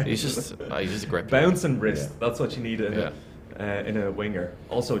bounce. He's just a great player. Bounce and wrist. Yeah. That's what you need in a winger.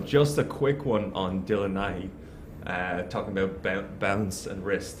 Also, just a quick one on Dylan Nahi, talking about bounce and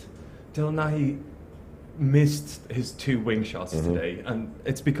wrist. Delnahi missed his 2 wing shots today, and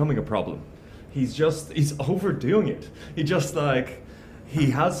it's becoming a problem. He's overdoing it.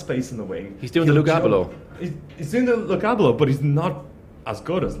 He has space in the wing. He's doing the Luke Abelo. He's doing the Luke Abelo, but he's not as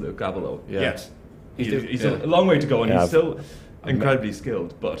good as Luke Abelo yet. He's a long way to go, and he's still incredibly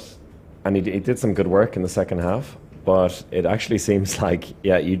skilled. And he did some good work in the second half. But it actually seems like,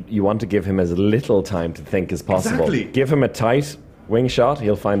 you want to give him as little time to think as possible. Exactly. Give him a tight wing shot,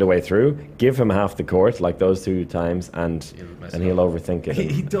 he'll find a way through. Give him half the court, like those 2 times, and he'll overthink it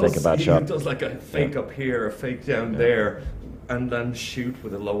and take a bad shot. He does like a fake up here, a fake down there, and then shoot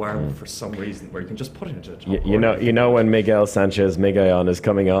with a low arm for some reason, where you can just put it into the top corner. You know when Miguel Sanchez Miguelon is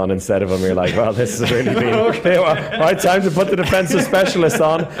coming on instead of him, you're like, well, this has really been right time to put the defensive specialist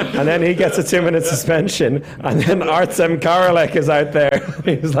on, and then he gets a 2-minute suspension, and then Artem Karolek is out there.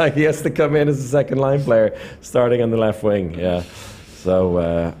 He's like, he has to come in as a second line player, starting on the left wing.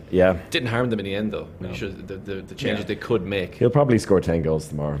 So, Didn't harm them in the end, though. No. The changes they could make. He'll probably score 10 goals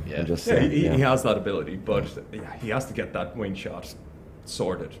tomorrow. Yeah, he has that ability, but he has to get that wing shot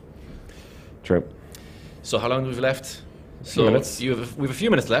sorted. True. So how long have we left? So we have a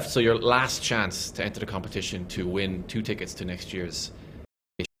few minutes left, so your last chance to enter the competition to win 2 tickets to next year's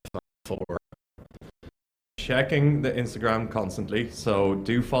for. Checking the Instagram constantly, so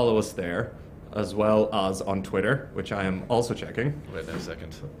do follow us there, as well as on Twitter, which I am also checking. Wait a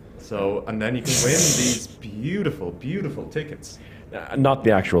second. So, and then you can win these beautiful, beautiful tickets. Not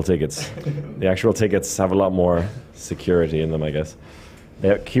the actual tickets. The actual tickets have a lot more security in them, I guess.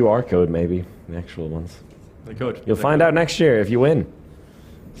 QR code, maybe, the actual ones. They could. You'll find out next year if you win.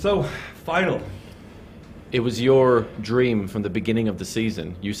 So, final. It was your dream from the beginning of the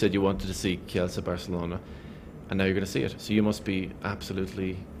season. You said you wanted to see Kielce Barcelona, and now you're going to see it. So you must be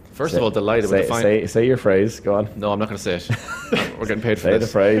absolutely... First of all, delighted with the final. Say your phrase. Go on. No, I'm not going to say it. We're getting paid for say this.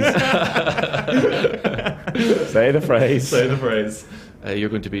 The phrase. Say the phrase. Say the phrase. You're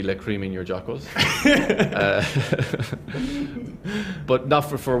going to be Le Cream in your Jocos. But not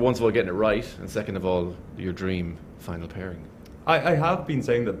for once of all getting it right, and second of all, your dream final pairing. I have been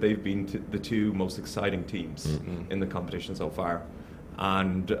saying that they've been the 2 most exciting teams in the competition so far.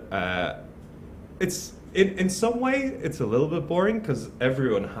 And it's... In some way, it's a little bit boring because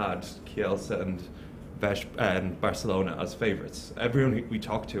everyone had Kielce and Barcelona as favourites. Everyone we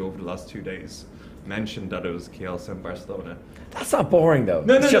talked to over the last 2 days mentioned that it was Kielce and Barcelona. That's not boring, though.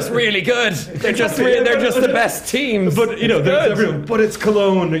 It's just really good. They're just the best teams. But there's everyone. But it's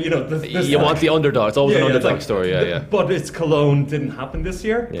Cologne. You want the underdog. It's always an underdog story. Yeah. But it's Cologne didn't happen this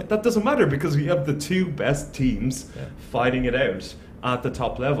year. Yeah. That doesn't matter because we have the 2 best teams fighting it out at the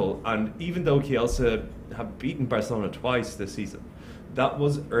top level. And even though Kielce have beaten Barcelona twice this season, that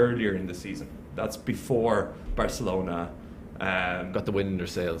was earlier in the season. That's before Barcelona got the wind in their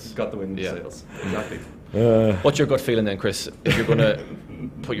sails. Exactly. What's your gut feeling then, Chris? If you're going to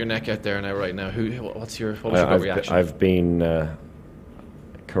put your neck out there right now, what was your gut reaction? I've been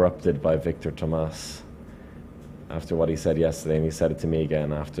corrupted by Victor Tomas after what he said yesterday, and he said it to me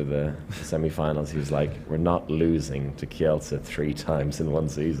again after the semi-finals. He was like, we're not losing to Kielce 3 times in one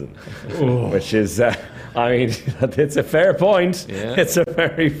season. Which is, it's a fair point. Yeah. It's a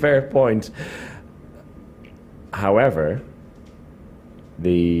very fair point. However,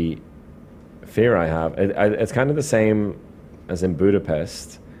 the fear I have, it's kind of the same as in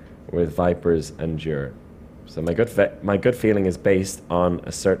Budapest with Vipers and Djur. So my gut feeling is based on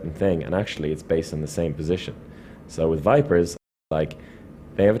a certain thing, and actually it's based on the same position. So with Vipers,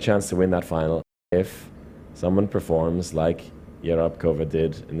 they have a chance to win that final if someone performs like Jarabkova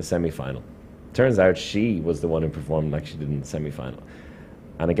did in the semi-final. Turns out she was the one who performed like she did in the semi-final.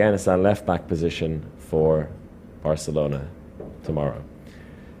 And again, it's that left-back position for Barcelona tomorrow.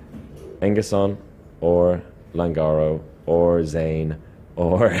 Engesson or Langaro or Zane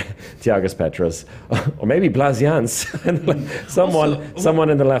or Thiagos Petros or maybe Blasians. someone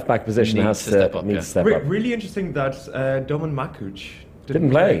in the left-back position needs to step up. Really interesting that Domen Makuc didn't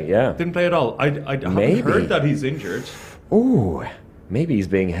play. Didn't play at all. I haven't heard that he's injured. Ooh, maybe he's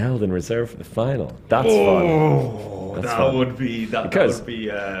being held in reserve for the final. That's fun. That would be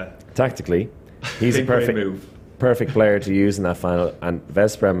tactically, he's a perfect player to use in that final. And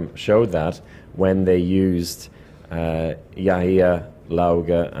Veszprém showed that when they used Yahia,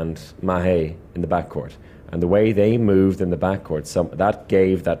 Lauga and Mahé in the backcourt. And the way they moved in the backcourt, that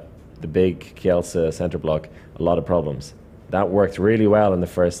gave the big Kielce centre block a lot of problems. That worked really well in the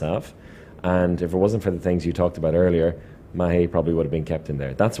first half. And if it wasn't for the things you talked about earlier, Mahé probably would have been kept in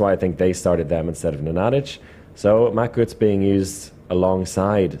there. That's why I think they started them instead of Nenadic. So Makuc being used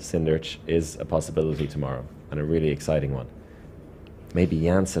alongside Sinderch is a possibility tomorrow, and a really exciting one. maybe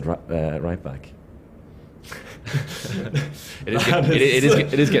Jans at right back.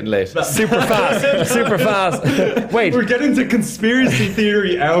 It is getting late. Super fast. Wait, we're getting to conspiracy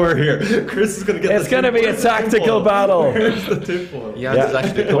theory hour here. Chris is going to get. It's going to be a tactical battle. Where's the tip one? Jans is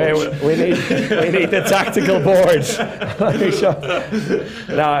actually the coach. We need the tactical board.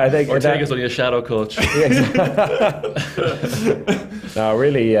 No, I think Ortega's only a shadow coach. No,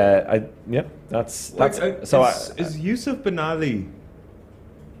 really. That's. Is Yusuf Ben Ali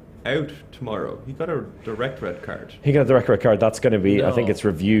out tomorrow? He got a direct red card. He got a direct red card. That's going to be. No. I think it's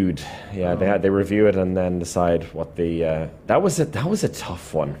reviewed. Yeah, they review it and then decide what the. That was a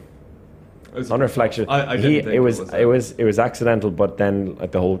tough one. On reflection, I didn't think it was accidental, but then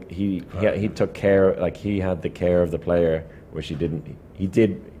like the whole he took care, like he had the care of the player, which he didn't. He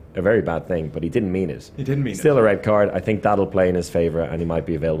did a very bad thing, but he didn't mean it. He didn't mean Still it. a red card. I think that'll play in his favour, and he might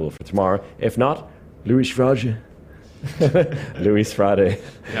be available for tomorrow. If not, Luis Frade. Luis Frade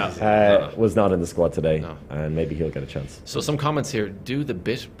was not in the squad today, and maybe he'll get a chance. So some comments here. Do the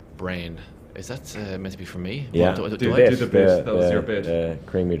bit brain. Is that meant to be for me? Yeah, Do the bit. That was your bit.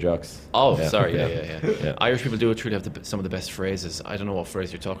 Cream your jocks. Oh, sorry. Yeah. Irish people do truly have some of the best phrases. I don't know what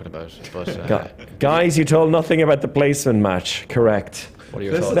phrase you're talking about, but Guys, you told nothing about the placement match. Correct. what are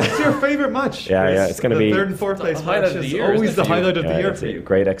your thoughts? That's your favourite match. Yeah, it's going to be the third and fourth place highlight match of the is year, always isn't the it, for you? highlight of the year it's for a you.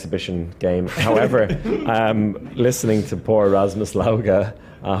 great exhibition game. However, listening to poor Rasmus Lauga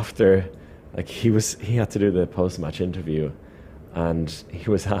after, like he had to do the post-match interview, and he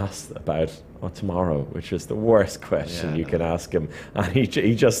was asked about tomorrow, which is the worst question you can ask him, and he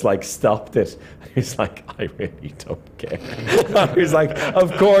just like stopped it. He's like, I really don't care. He's like,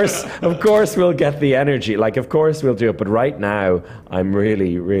 of course we'll get the energy, like of course we'll do it, but right now I'm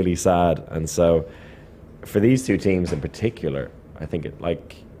really, really sad. And so for these two teams in particular, I think it,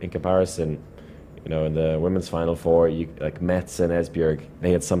 like in comparison, you know, in the women's final four, like Metz and Esbjerg,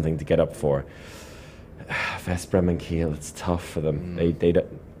 they had something to get up for. Veszprem and Kiel, it's tough for them.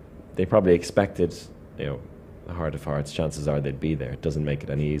 They probably expected, you know, the heart of hearts, chances are they'd be there. It doesn't make it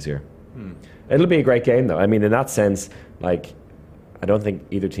any easier. It'll be a great game, though. I mean, in that sense, like, I don't think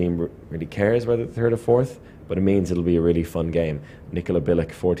either team really cares whether they're third or fourth, but it means it'll be a really fun game. Nicola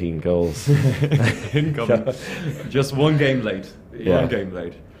Billick, 14 goals. Incoming. Just one game late. Yeah. One game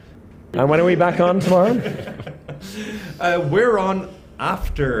late. And when are we back on tomorrow? We're on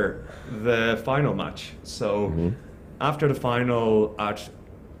after the final match. So after the final at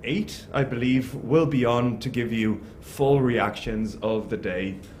 8, I believe, we'll be on to give you full reactions of the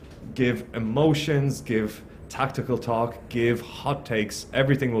day, give emotions, give tactical talk, give hot takes.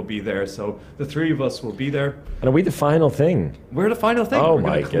 Everything will be there. So the three of us will be there. And are we the final thing? We're the final thing. Oh We're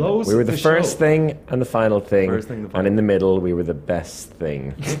my gonna close goodness. We were the first show. thing and the final thing. First thing, the final and in the middle, we were the best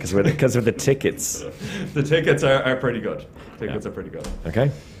thing. Because of the tickets. The tickets are pretty good. Tickets are pretty good.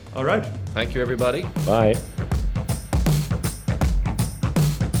 Okay. All right. Thank you, everybody. Bye.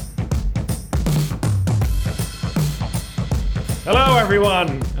 Hello,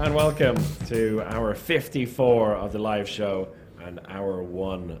 everyone, and welcome to hour 54 of the live show and hour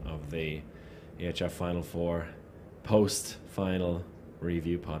 1 of the EHF Final Four post-final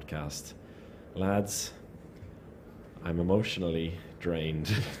review podcast. Lads, I'm emotionally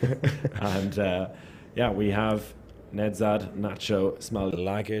drained. And we have Nedzad, Nacho,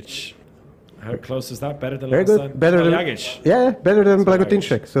 Smailagic. How close is that? Better than Very last good. time? Better than Smailagic. better than Smailagic.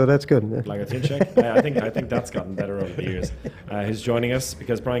 Blagotinšek, so that's good. Yeah. Blagotinšek. I think that's gotten better over the years. Who's joining us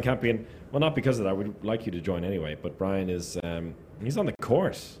because Brian Campion. Well, not because of that. We'd like you to join anyway. But Brian is he's on the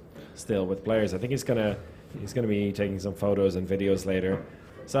court still with players. I think he's gonna be taking some photos and videos later.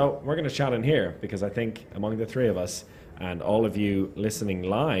 So we're gonna chat in here because I think among the three of us and all of you listening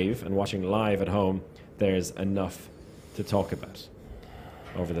live and watching live at home, there's enough to talk about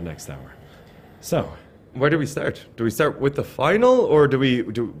over the next hour. So, Where do we start? Do we start with the final, or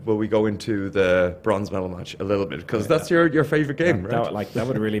will we go into the bronze medal match a little bit? Because that's your favorite game, right? That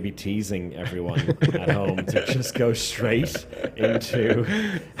would really be teasing everyone at home to just go straight into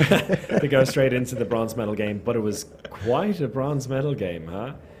the bronze medal game. But it was quite a bronze medal game,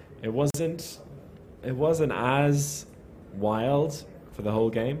 huh? It wasn't as wild for the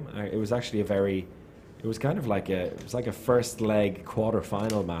whole game. It was actually it was kind of like a first leg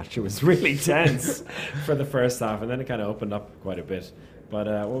quarter-final match. It was really tense for the first half, and then it kind of opened up quite a bit. But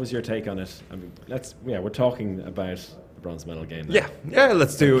what was your take on it? I mean, we're talking about the bronze medal game now. Yeah.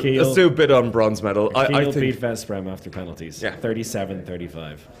 Let's do a bit on bronze medal. I Kiel think beat Veszprem after penalties. Yeah.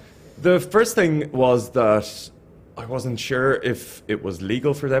 37-35. the first thing was that I wasn't sure if it was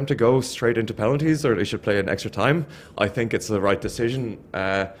legal for them to go straight into penalties or they should play an extra time. I think it's the right decision.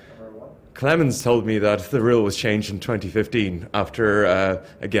 Clemens told me that the rule was changed in 2015 after,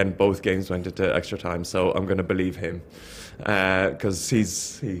 again, both games went into extra time. So I'm going to believe him because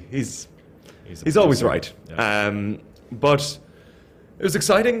he's always right. Yeah. But it was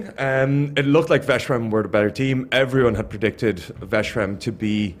exciting. It looked like Veszprém were the better team. Everyone had predicted Veszprém to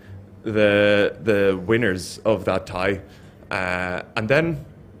be the winners of that tie, and then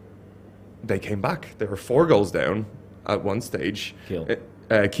they came back. They were 4 goals down at one stage.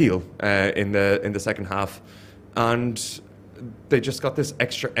 Kiel in the second half, and they just got this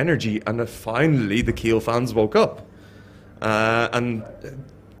extra energy, and then finally the Kiel fans woke up.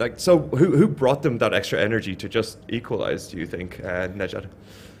 So who brought them that extra energy to just equalize, do you think, Nejad?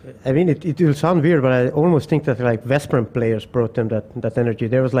 I mean, it will sound weird, but I almost think that like Veszprém players brought them that energy.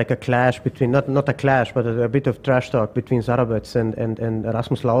 There was like a clash between, not a clash, but a bit of trash talk between Zarabets and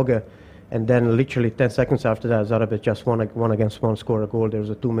Rasmus Lauge. And then literally 10 seconds after that, Zarabets just one against one, scored a goal. There was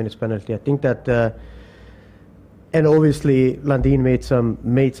a 2 minutes penalty. I think that, and obviously Landin made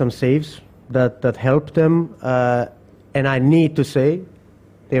some saves that helped them. And I need to say,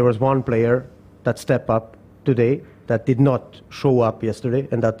 there was one player that stepped up today that did not show up yesterday,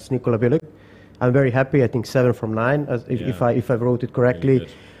 and that's Nikola Bilic. I'm very happy. I think 7 from 9, if I wrote it correctly.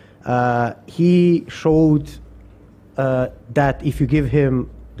 He showed that if you give him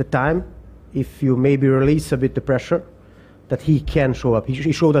the time, if you maybe release a bit the pressure, that he can show up.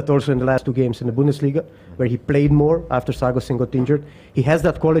 He showed that also in the last 2 games in the Bundesliga, where he played more after Sargosen got injured. He has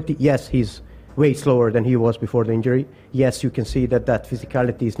that quality. Yes, he's way slower than he was before the injury. Yes, you can see that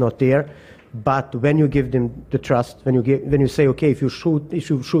physicality is not there. But when you give them the trust, when you say, okay, if you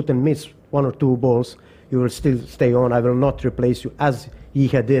shoot and miss 1 or 2 balls, you will still stay on. I will not replace you, as he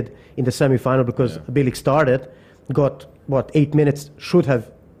did in the semi-final, because Bilic started, got 8 minutes, should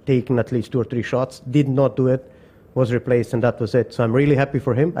have taken at least 2 or 3 shots, did not do it, was replaced, and that was it. So I'm really happy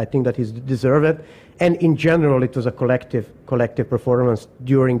for him. I think that he's deserved it. And in general, it was a collective performance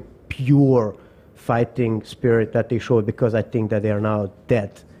during pure fighting spirit that they showed, because I think that they are now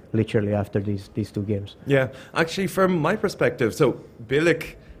dead literally after these 2 games. Yeah, actually from my perspective, so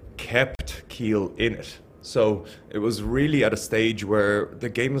Bilic kept Kiel in it. So it was really at a stage where the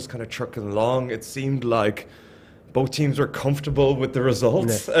game was kind of trucking along. It seemed like both teams were comfortable with the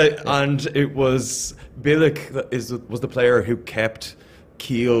results. And it was Bilic was the player who kept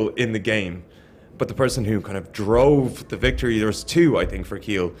Kiel in the game. But the person who kind of drove the victory, there was 2, I think, for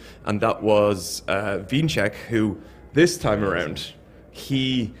Kiel, and that was Wiencheck, who this time around,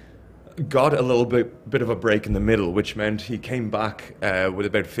 he got a little bit of a break in the middle, which meant he came back with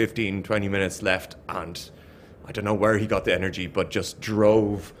about 15, 20 minutes left, and I don't know where he got the energy, but just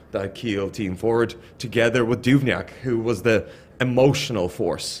drove that Kiel team forward, together with Duvniak, who was the emotional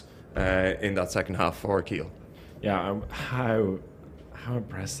force in that second half for Kiel. Yeah, how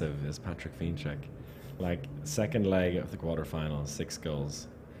impressive is Patrick Wiencheck? Like, second leg of the quarterfinals, 6 goals.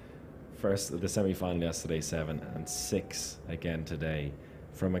 First, the semi-final yesterday, 7, and 6 again today.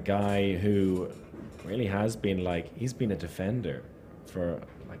 From a guy who really has been he's been a defender for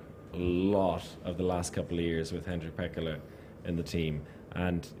like a lot of the last couple of years with Hendrik Pekkala in the team.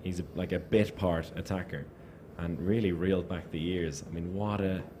 And he's a bit part attacker, and really reeled back the years. I mean,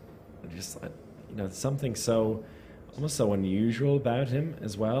 something almost so unusual about him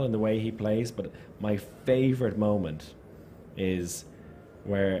as well in the way he plays. But my favorite moment is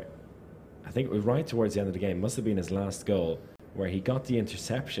where, I think it was right towards the end of the game, must have been his last goal, where he got the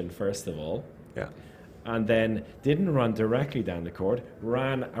interception first of all, and then didn't run directly down the court,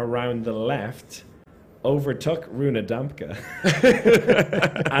 ran around the left, overtook Rune Dampke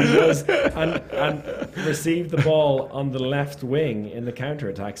and received the ball on the left wing in the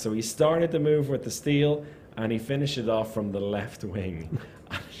counter-attack. So he started the move with the steal, and he finished it off from the left wing.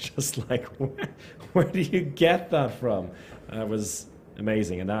 Just like, where do you get that from? It was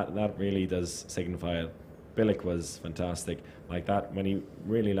amazing, and that really does signify it. Bilic was fantastic. Like that, when he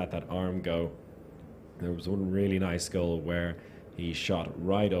really let that arm go, there was one really nice goal where he shot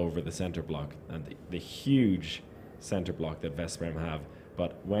right over the centre block, and the huge centre block that Veszprém have.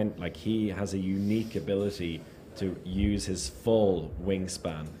 But when he has a unique ability to use his full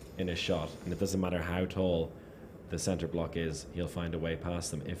wingspan in a shot, and it doesn't matter how tall the centre block is, he'll find a way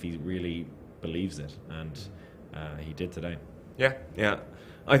past them if he really believes it, and he did today. Yeah.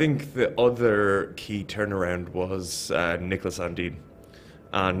 I think the other key turnaround was Niklas Landin.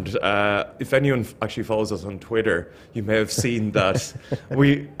 And if anyone actually follows us on Twitter, you may have seen that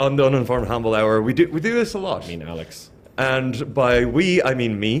we, on the Uninformed Handball Hour, we do this a lot. I mean Alex. And by we, I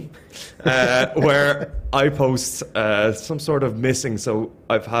mean me, where I post some sort of missing. So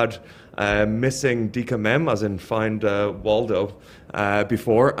I've had missing Dika Mem, as in find Waldo,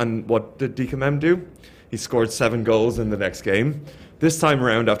 before. And what did Dika Mem do? He scored 7 goals in the next game. This time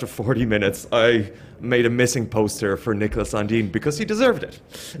around, after 40 minutes, I made a missing poster for Nicolas Landin because he deserved it.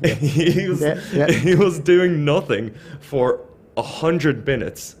 Yeah. He was doing nothing for 100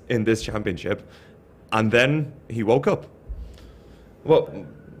 minutes in this championship, and then he woke up. Well,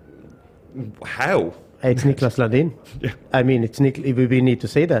 how? It's Nicolas Landin. Yeah. I mean, we need to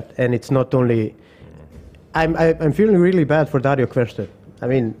say that, and it's not only. I'm feeling really bad for Dario Kvested. I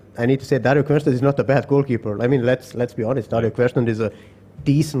mean, I need to say Dario Kvested is not a bad goalkeeper. I mean, let's be honest. Dario Kvested is a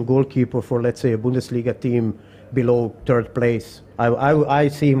decent goalkeeper for, let's say, a Bundesliga team below third place. I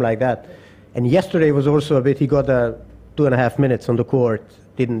see him like that. And yesterday was also a bit. He got 2.5 minutes on the court.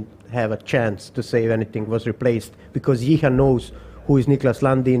 Didn't have a chance to save anything. Was replaced because Jicha knows who is Nicolas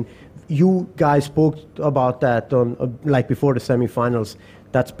Landin. You guys spoke about that on like before the semi-finals.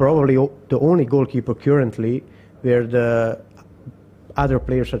 That's probably the only goalkeeper currently where the other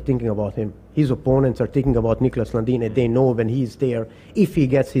players are thinking about him. His opponents are thinking about Nicolas Landin, and they know when he's there, if he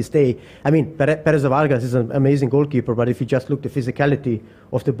gets his day. I mean, Perez de Vargas is an amazing goalkeeper, but if you just look at the physicality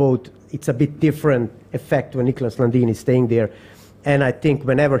of the boat, it's a bit different effect when Nicolas Landin is staying there. And I think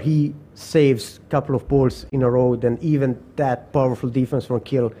whenever he saves a couple of balls in a row, then even that powerful defense from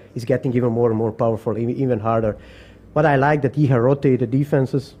Kiel is getting even more and more powerful, even harder. But I like that he has rotated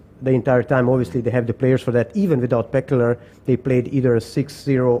defenses the entire time. Obviously, they have the players for that. Even without Pekeler, they played either a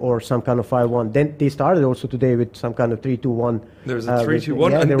 6-0 or some kind of 5-1. Then they started also today with some kind of 3-2-1. There was a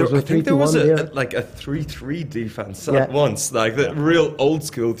 3-2-1. Yeah, and there was I think there was a 3-3 defense at once. Like the real old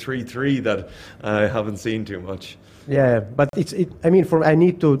school 3-3 that I haven't seen too much. Yeah, but I mean, I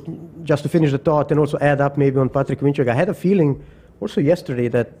need to, just to finish the thought and also add up maybe on Patrick Winczek. I had a feeling also yesterday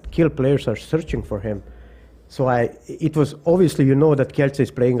that Kiel players are searching for him. So it was obviously, you know, that Kielce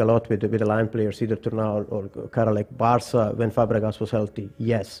is playing a lot with the line players, either Turnau or Karalek. Barca, when Fabregas was healthy,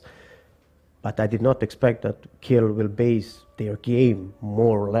 yes. But I did not expect that Kiel will base their game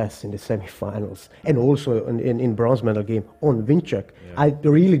more or less in the semi-finals and also in bronze medal game on Winczek. Yeah. I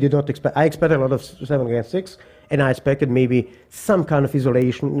really did not expect. I expected a lot of 7 against 6, and I expected maybe some kind of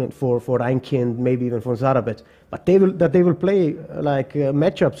isolation for Reinkind, maybe even for Zarabet. But they will play like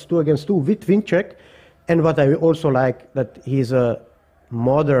matchups 2 against 2 with Winczek. And what I also like, that he's a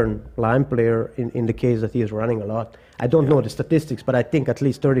modern line player in the case that he is running a lot. I don't know the statistics, but I think at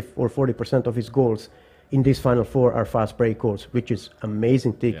least 30 or 40% of his goals in this Final Four are fast break goals, which is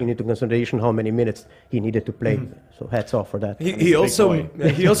amazing taking into consideration how many minutes he needed to play. So hats off for that. He also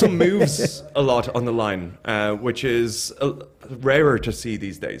moves a lot on the line, which is rarer to see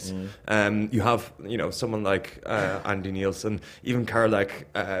these days. You have someone like Andy Nielsen, even Karalek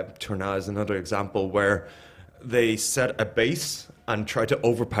Turnau is another example where they set a base and try to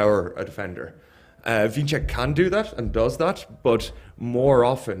overpower a defender. Winczek can do that and does that, but more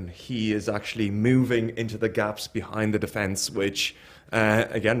often he is actually moving into the gaps behind the defence, which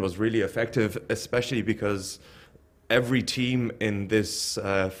again was really effective, especially because every team in this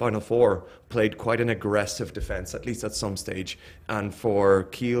Final Four played quite an aggressive defence, at least at some stage. And for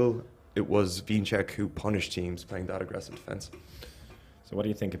Kiel, it was Winczek who punished teams playing that aggressive defence. So what do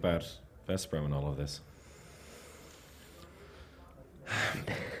you think about Veszprém and all of this?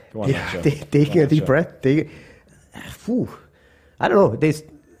 Taking a deep breath. I don't know.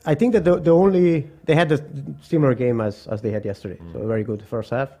 I think that they had a similar game as they had yesterday. So a very good first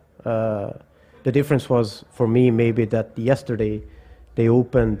half. The difference was for me maybe that yesterday they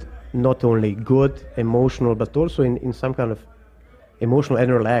opened not only good, emotional, but also in some kind of emotional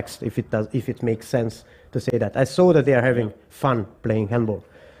and relaxed, if it makes sense to say that. I saw that they are having fun playing handball.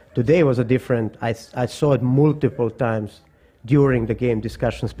 Today was a different. I saw it multiple times during the game,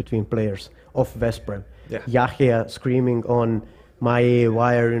 discussions between players of Veszprém. Yahya screaming on Maé,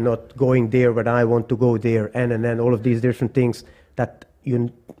 why are you not going there when I want to go there, and then all of these different things that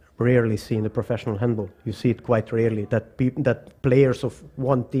you rarely see in the professional handball. You see it quite rarely, that players of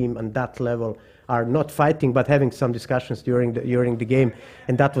one team and that level are not fighting but having some discussions during the game,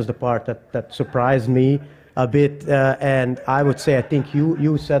 and that was the part that surprised me a bit. And I would say, I think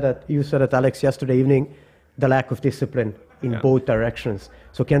you said it, Alex, yesterday evening, the lack of discipline in both directions.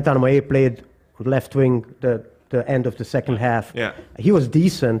 So Kentan Maé played left wing the end of the second half. Yeah. He was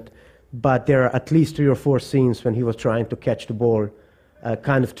decent, but there are at least 3 or 4 scenes when he was trying to catch the ball,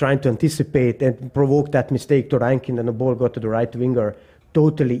 kind of trying to anticipate and provoke that mistake to Reinkind, and the ball got to the right winger.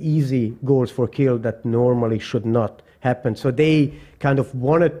 Totally easy goals for Kiel that normally should not happen. So they kind of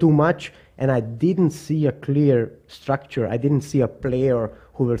wanted too much, and I didn't see a clear structure. I didn't see a player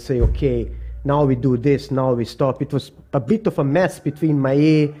who will say, okay, now we do this, now we stop. It was a bit of a mess between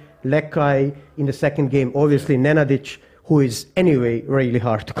Maé Lekai in the second game, obviously Nenadic, who is anyway really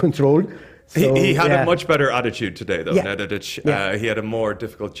hard to control. So, he had a much better attitude today, though, Yeah. Nenadic. He had a more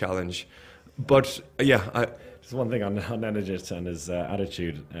difficult challenge. But, Just one thing on Nenadic and his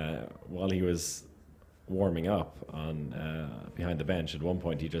attitude while he was warming up on behind the bench. At one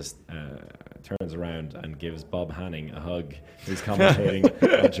point, he just turns around and gives Bob Hanning a hug. He's commentating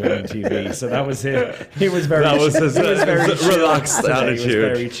on German TV. So that was him. He was very. That was his relaxed today. attitude. He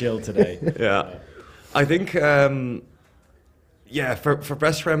was very chill today. Yeah, I think. For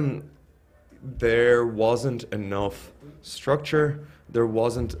Veszprém, there wasn't enough structure. There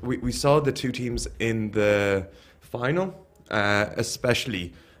wasn't. We saw the two teams in the final,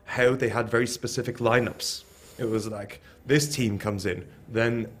 especially how they had very specific lineups. It was like this team comes in,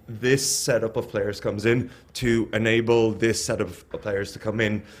 then this setup of players comes in to enable this set of players to come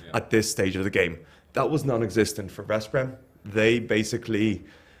in at this stage of the game. That was non-existent for Veszprém. They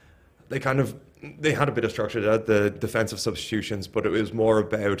had a bit of structure. They had the defensive substitutions, but it was more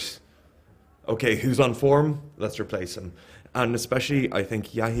about, okay, who's on form? Let's replace him. And especially, I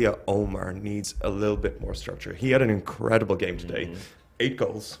think Yahya Omar needs a little bit more structure. He had an incredible game today. 8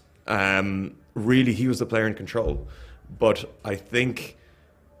 goals. Really, he was the player in control. But I think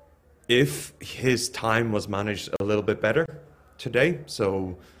if his time was managed a little bit better today,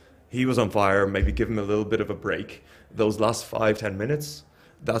 so he was on fire, maybe give him a little bit of a break, those last 5-10 minutes,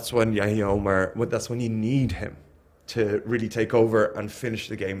 that's when Yahya Omar, that's when you need him to really take over and finish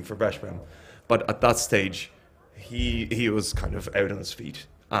the game for Veszprém. But at that stage, he was kind of out on his feet.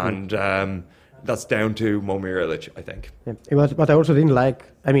 And that's down to Momir Ilic, I think. Yeah. But I also didn't like,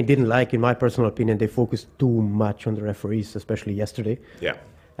 in my personal opinion, they focused too much on the referees, especially yesterday. Yeah.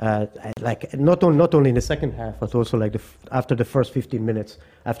 Not only in the second half, but also like after the first 15 minutes,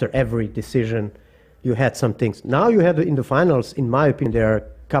 after every decision, you had some things. Now you had in the finals, in my opinion, there are a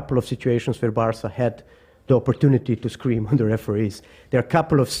couple of situations where Barca had the opportunity to scream on the referees. There are a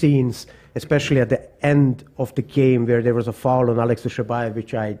couple of scenes, especially at the end of the game, where there was a foul on Alex Dushabayev,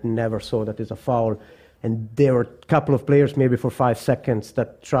 which I never saw that is a foul. And there were a couple of players, maybe for 5 seconds,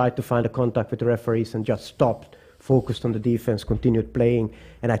 that tried to find a contact with the referees and just stopped, focused on the defense, continued playing.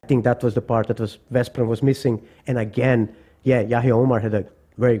 And I think that was the part that Veszprém was missing. And again, Yahya Omar had a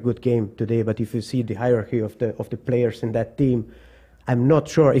very good game today. But if you see the hierarchy of the players in that team, I'm not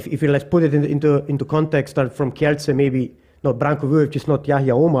sure. If you let's put it into context, that from Kielce, maybe not Branko Vujovic is not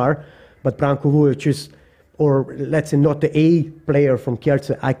Yahya Omar, but Branko Vujovic is, or let's say not the A player from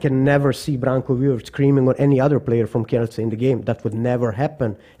Kielce. I can never see Branko Vujovic screaming on any other player from Kielce in the game. That would never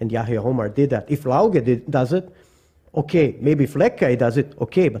happen, and Yahya Omar did that. If Lauge does it, okay. Maybe if Lekai does it,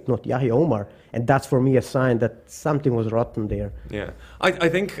 okay, but not Yahya Omar. And that's for me a sign that something was rotten there. Yeah, I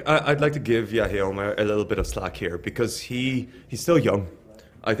think I'd like to give Yahya Omar a little bit of slack here because he's still young.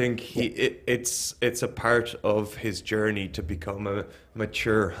 I think it's a part of his journey to become a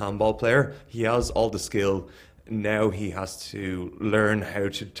mature handball player. He has all the skill. Now he has to learn how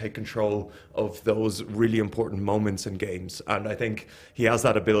to take control of those really important moments in games. And I think he has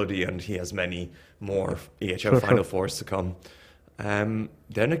that ability, and he has many more EHL Final Fours to come. Then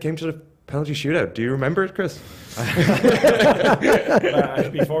it came to the penalty shootout. Do you remember it, Chris?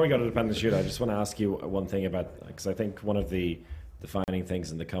 Before we go to the penalty shootout, I just want to ask you one thing about, because I think one of the defining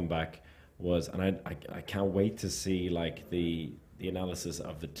things in the comeback was, and I can't wait to see like the analysis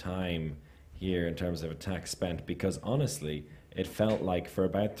of the time here in terms of attack spent, because honestly it felt like for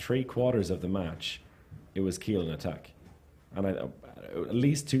about 3/4 of the match it was Kiel in attack, and at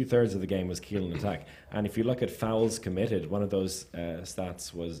least 2/3 of the game was Kiel in attack. And if you look at fouls committed, one of those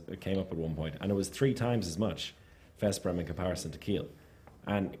stats came up at one point, and it was 3 times as much Veszprém in comparison to Kiel,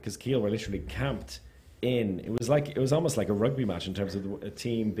 and because Kiel were literally camped in, it was almost like a rugby match in terms of a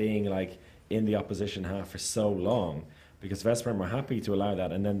team being like in the opposition half for so long, because Veszprém were happy to allow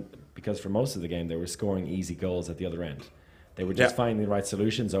that, and then because for most of the game they were scoring easy goals at the other end. They were just finding the right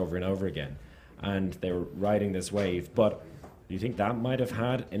solutions over and over again, and they were riding this wave. But do you think that might have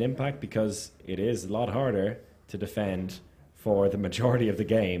had an impact, because it is a lot harder to defend for the majority of the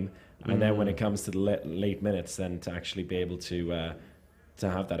game, and then when it comes to the late minutes, then to actually be able to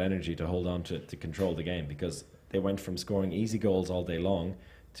have that energy to hold on to control the game, because they went from scoring easy goals all day long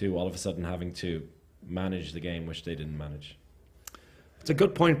to all of a sudden having to manage the game, which they didn't manage. It's a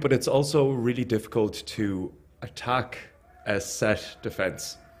good point, but it's also really difficult to attack a set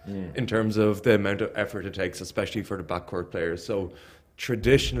defence in terms of the amount of effort it takes, especially for the backcourt players. So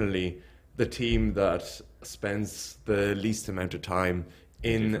traditionally, the team that spends the least amount of time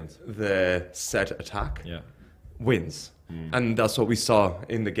in the set attack wins. And that's what we saw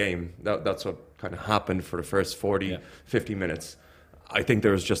in the game. That's what kind of happened for the first 40, 50 minutes. I think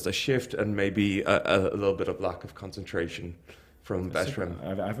there was just a shift and maybe a little bit of lack of concentration from Veszprém.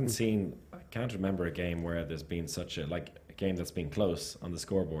 I haven't seen. I can't remember a game where there's been such a game that's been close on the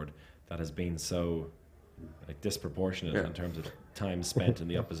scoreboard that has been so disproportionate in terms of time spent in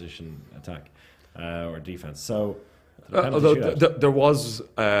the opposition attack or defense. So. Although there was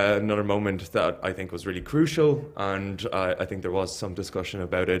another moment that I think was really crucial, and I think there was some discussion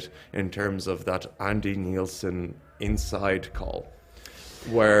about it in terms of that Andy Nielsen inside call,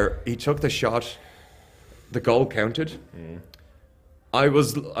 where he took the shot, the goal counted. I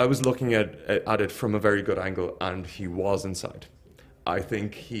was looking at it from a very good angle, and he was inside. I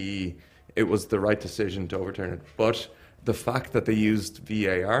think it was the right decision to overturn it, but the fact that they used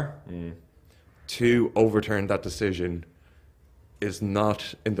VAR. To overturn that decision is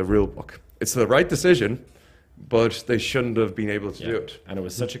not in the rule book. It's the right decision, but they shouldn't have been able to do it. And it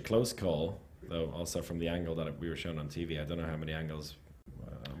was such a close call, though, also from the angle that we were shown on TV. I don't know how many angles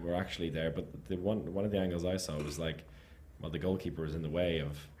were actually there, but one of the angles I saw was the goalkeeper was in the way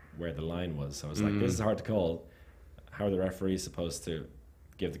of where the line was. So I was this is hard to call. How are the referees supposed to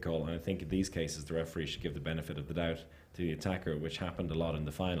give the call? And I think in these cases, the referee should give the benefit of the doubt to the attacker, which happened a lot in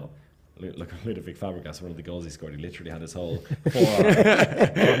the final. Look at Ludovic Fabregas, one of the goals he scored. He literally had his whole forearm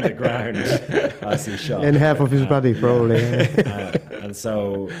on the ground as he shot. And half of his body, probably. And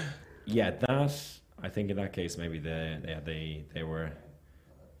so, that I think in that case maybe they were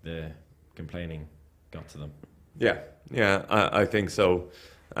the complaining got to them. Yeah, I think so.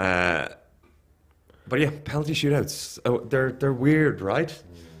 But penalty shootouts, they're weird, right?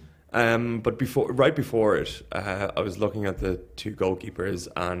 But right before it, I was looking at the two goalkeepers,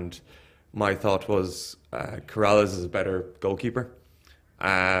 and my thought was Corrales is a better goalkeeper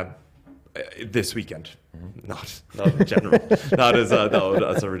this weekend. Not in general.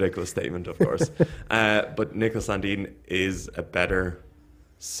 That's a ridiculous statement, of course. But Nicolas Landin is a better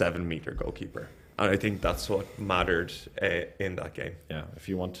 7-meter goalkeeper. And I think that's what mattered in that game. Yeah, if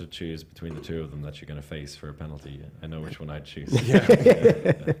you want to choose between the two of them that you're going to face for a penalty, I know which one I'd choose.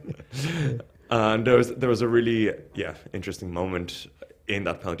 And there was a really interesting moment in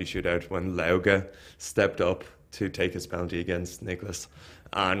that penalty shootout when Lauge stepped up to take his penalty against Nicolas.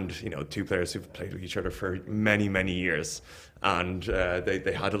 And, two players who've played with each other for many, many years. And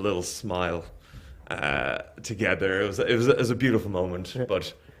they had a little smile together. It was a beautiful moment,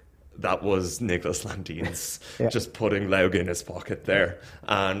 but... That was Nicolas Landin's just putting Lauge in his pocket there.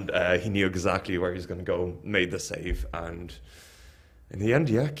 And he knew exactly where he was going to go, made the save. And in the end,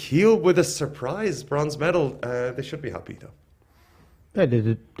 Kiel with a surprise bronze medal. They should be happy, though. Yeah,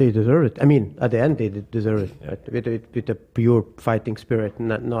 they deserve it. I mean, at the end, they deserve it. With a pure fighting spirit.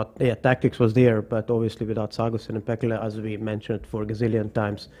 Tactics was there, but obviously without Sagosen and Pekela, as we mentioned for a gazillion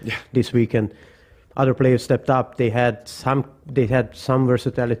times this weekend. Other players stepped up. They had some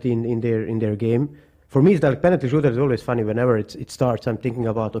versatility in their game. For me, the penalty shooter is always funny. Whenever it starts, I'm thinking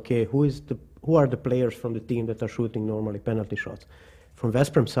about who are the players from the team that are shooting normally penalty shots. From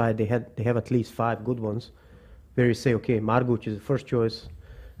Veszprém side, they have at least 5 good ones. Where you say, Marguč is the first choice.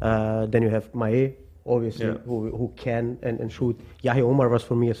 Then you have Mae, obviously, who can and shoot. Yahi Omar was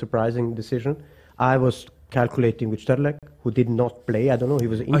for me a surprising decision. I was calculating with Sterlek, who did not play. I don't know, he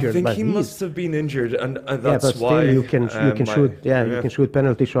was injured. I think he must have been injured, and that's but why still you can shoot. You can shoot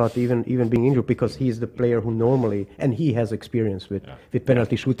penalty shot even being injured, because he's the player who normally, and he has experience with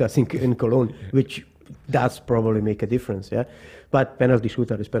penalty shooters in Cologne, which does probably make a difference. But penalty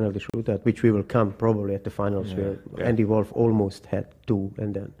shooter is penalty shooter, which we will come probably at the finals where Andy Wolf almost had 2,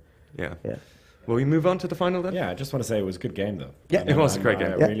 and then Will we move on to the final then? Yeah, I just want to say it was a good game, though. Yeah, it was a great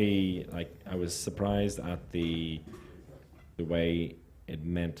game. I was surprised at the way it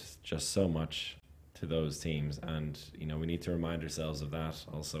meant just so much to those teams, and we need to remind ourselves of that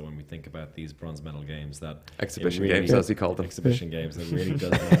also when we think about these bronze medal games. That exhibition games, as he called them, exhibition games. That really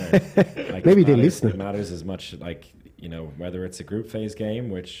does matter. Maybe they listen. It matters as much, whether it's a group phase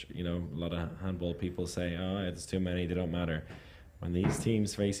game, which a lot of handball people say, it's too many, they don't matter. When these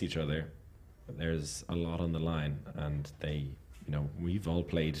teams face each other, there's a lot on the line, and we've all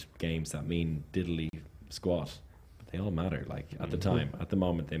played games that mean diddly squat, but they all matter. At the time, at the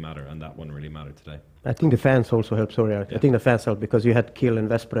moment, they matter, and that one really mattered today. I think the fans also helped. I think the fans helped, because you had Kiel and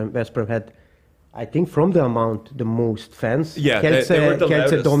Veszprém. Veszprém had, I think, from the amount, the most fans. Yeah, they were the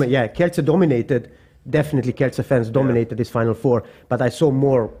loudest. Kielce dominated. Definitely, Kielce fans dominated this Final Four, but I saw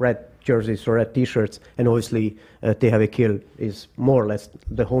more red jerseys or red T-shirts, and obviously THW Kiel is more or less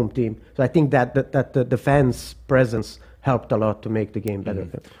the home team. So I think that the fans' presence helped a lot to make the game better.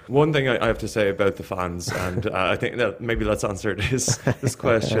 One thing I have to say about the fans, and I think that maybe let's answer this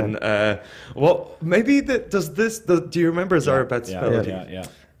question. Well, maybe do you remember Zarabet's penalty? Yeah.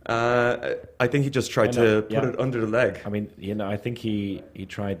 I think he just tried to put it under the leg. I mean, I think he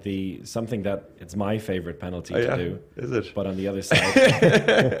tried something that it's my favorite penalty to do. Is it? But on the other side,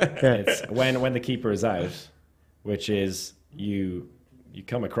 it's when the keeper is out, which is you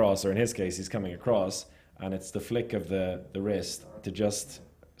come across, or in his case, he's coming across, and it's the flick of the wrist to just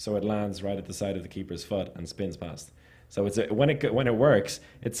so it lands right at the side of the keeper's foot and spins past. So when it works,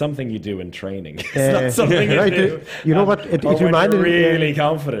 it's something you do in training. It's not something you do. You know what? It reminded me. Really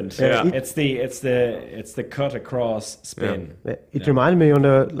confident. It's the cut across spin. Yeah. It reminded me on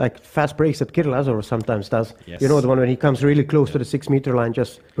the fast breaks that Kirill Azarov sometimes does. Yes. You know, the one when he comes really close to the 6 meter line,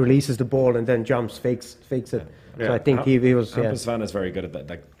 just releases the ball and then jumps, fakes it. Yeah. So I think he was. Hampus Van is very good at that,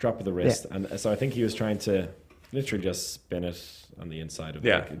 like drop of the wrist, and so I think he was trying to literally just spin it on the inside of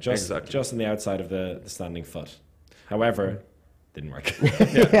just on the outside of the standing foot. However, didn't work.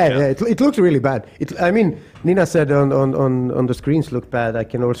 It looked really bad. I mean, Nina said on the screens looked bad. I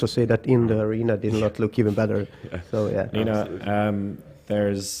can also say that in the arena did not look even better. So Nina,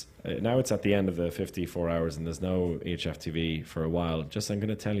 there's now it's at the end of the 54 hours and there's no EHF TV for a while. I'm going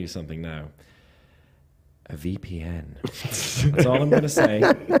to tell you something now. A VPN. That's all I'm going to say.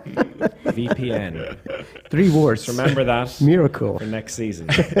 VPN. 3 words. Just remember that. Miracle. For next season.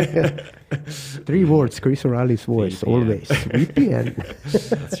 3 words. Chris O'Reilly's voice. VPN. Always. VPN.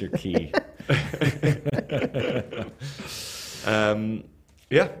 That's your key.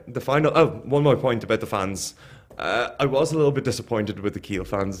 The final. Oh, one more point about the fans. I was a little bit disappointed with the Kiel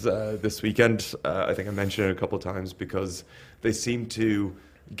fans this weekend. I think I mentioned it a couple of times because they seemed to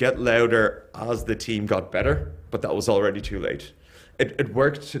get louder as the team got better, but that was already too late. It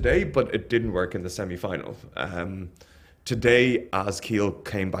worked today, but it didn't work in the semi-final. Today, as Kiel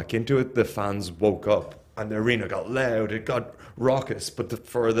came back into it, the fans woke up and the arena got loud, it got raucous, but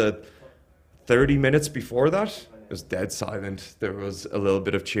for the 30 minutes before that, it was dead silent. There was a little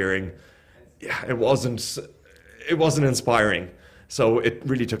bit of cheering. Yeah, it wasn't inspiring. So it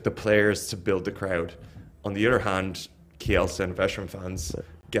really took the players to build the crowd. On the other hand, Kielce and veteran fans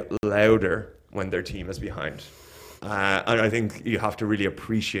get louder when their team is behind. And I think you have to really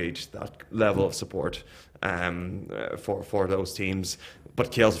appreciate that level of support for those teams.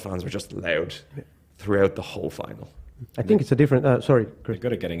 But Kielce fans were just loud throughout the whole final. I think it's a different... sorry, Chris. They're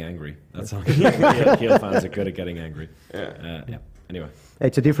good at getting angry. That's all. Kiel fans are good at getting angry. Anyway.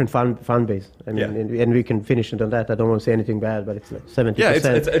 It's a different fan base. I mean, and we can finish it on that. I don't want to say anything bad, but it's like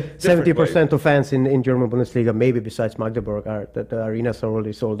 70%. 70% of fans in German Bundesliga, maybe besides Magdeburg, are that the arenas are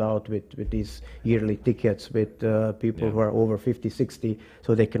already sold out with these yearly tickets with people who are over 50, 60,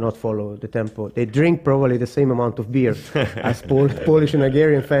 so they cannot follow the tempo. They drink probably the same amount of beer as Polish and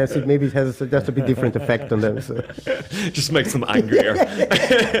Hungarian fans. Maybe it has just a bit different effect on them. So. Just makes them angrier.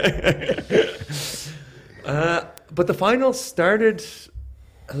 But the final started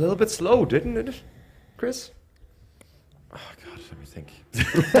a little bit slow, didn't it, Chris? Oh God, let me think.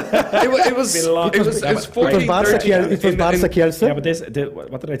 It was 14-13. It was Barca Kielce. Yeah, but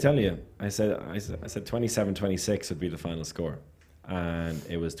what did I tell you? I said 27-26 would be the final score, and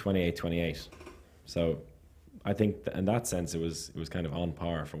it was 28-28. So I think in that sense it was kind of on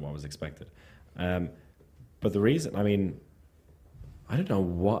par from what was expected. But the reason, I mean, I don't know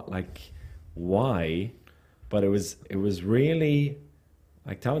why. But it was really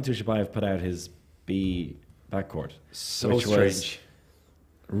like Talon Tushabayev put out his B backcourt, so strange.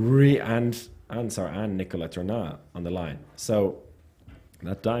 And Nicolas Tournat on the line. So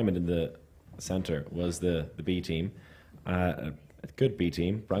that diamond in the center was the B team, a good B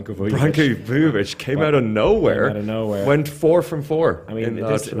team. Branko Vujovic came out of nowhere. Went 4 from 4. I mean,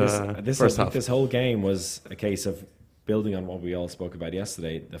 this whole game was a case of building on what we all spoke about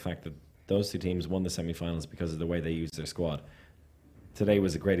yesterday. The fact that those two teams won the semi-finals because of the way they used their squad. Today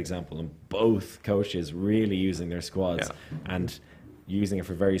was a great example, and both coaches really using their squads and using it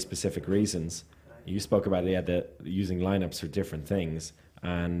for very specific reasons. You spoke about using lineups for different things,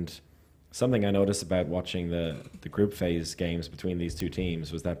 and something I noticed about watching the group phase games between these two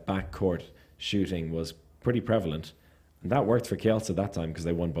teams was that backcourt shooting was pretty prevalent, and that worked for Kielce at that time because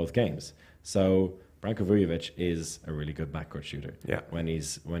they won both games. So Branko Vujovic is a really good backcourt shooter when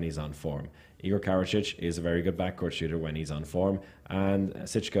he's on form. Igor Karacic is a very good backcourt shooter when he's on form. And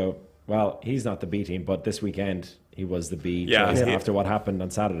Sichko, well, he's not the B team, but this weekend he was the B choice after what happened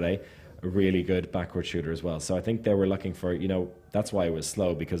on Saturday. A really good backcourt shooter as well. So I think they were looking for, that's why it was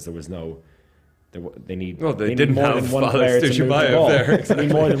slow, because there was no they need. Well, they need didn't more have than one player to move the Dushubayev ball. there. They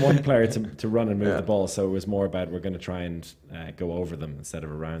need more than one player to run and move the ball. So it was more about we're going to try and go over them instead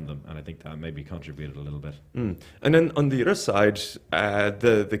of around them, and I think that maybe contributed a little bit. And then on the other side,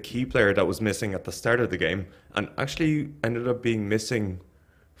 the key player that was missing at the start of the game and actually ended up being missing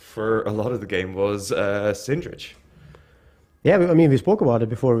for a lot of the game was Cindric. Yeah, I mean, we spoke about it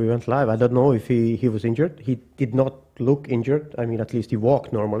before we went live. I don't know if he was injured. He did not look injured. I mean, at least he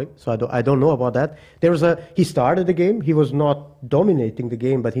walked normally. So I don't know about that. He started the game. He was not dominating the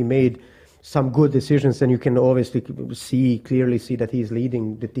game, but he made some good decisions, and you can obviously clearly see that he's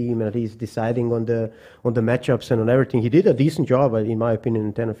leading the team and he's deciding on the matchups and on everything. He did a decent job, in my opinion,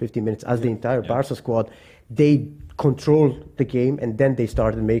 in 10 or 15 minutes, as the entire Barca squad. They controlled the game, and then they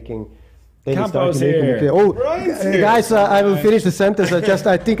started making. Campo's here. Guys, I will finish the sentence.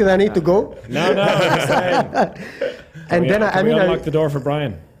 I think I need to go. No. And then I mean, unlock the door for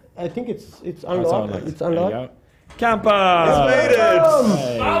Brian. I think it's unlocked. It's unlocked. Campo! Made it!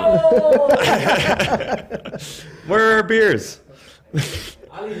 Where are beers?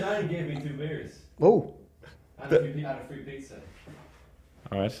 Ali Nine gave me 2 beers. Oh. And a free pizza.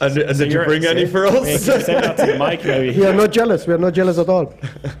 All right. And did you bring any for us? Say that to the mic, maybe. We are not jealous. We are not jealous at all.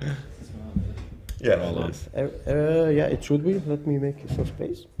 Yeah, yeah, it should be. Let me make some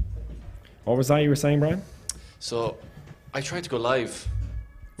space. What was that you were saying, Brian? So, I tried to go live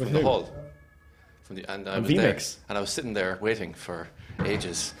With from the who? hall. And I On was there, vMix? and I was sitting there waiting for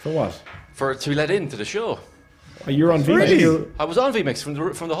ages For what? to be let into the show. Oh, you're on vMix. Really? I was on vMix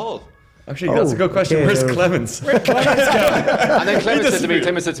from the hall. Actually, that's a good question. okay. Where's Clemens? And then Clemens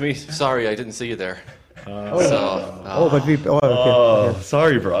said to me, sorry, I didn't see you there. But we. Oh, okay. Oh,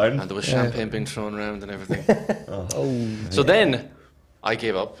 sorry, Brian. And there was champagne being thrown around and everything. So then I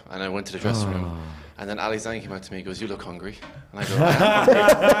gave up and I went to the dressing room. And then Ali Zhang came out to me and goes, you look hungry. And I go, I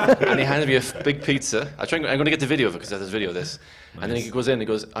am hungry. And he handed me a big pizza. I'm going to get the video of it because there's video of this. Nice. And then he goes in and he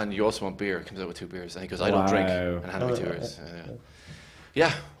goes, and you also want beer? He comes out with 2 beers. And he goes, I don't drink. And handed me 2 beers.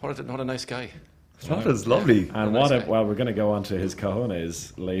 Yeah, what a nice guy. That is lovely. And well, we're going to go on to his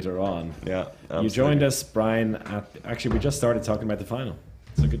cojones later on. Yeah, absolutely. You joined us, Brian, actually we just started talking about the final.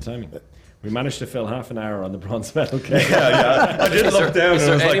 So good timing. We managed to fill half an hour on the bronze medal game. Yeah. I did look down Is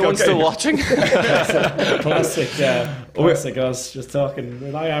and I there was like, anyone okay. still watching? Classic us just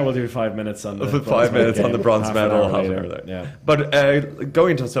talking. I will do 5 minutes on the bronze 5 minutes medal on the game, bronze half medal. an hour Half an later. hour there. Yeah. But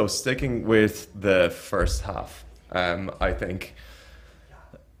going to sticking with the first half, I think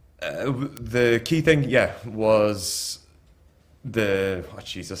the key thing, was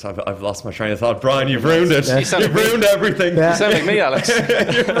Jesus, I've lost my train of thought. Brian, you've ruined it. You've ruined everything. Yeah. You sound like me, Alex.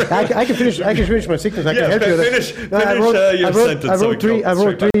 I can finish my sequence. I can help you. Finish your sentence.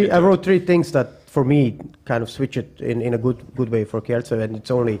 I wrote 3 things that for me kind of switch it in a good way for Kielce, and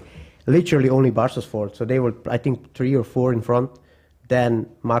it's literally only Barca's fault. So they were, I think, 3 or 4 in front. Then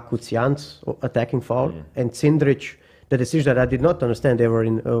Markus Jan's attacking foul, and Cindric, the decision that I did not understand. They were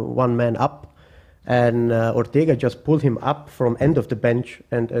in 1 man up. And Ortega just pulled him up from end of the bench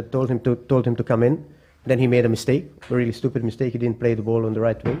and told him to come in. Then he made a mistake, a really stupid mistake. He didn't play the ball on the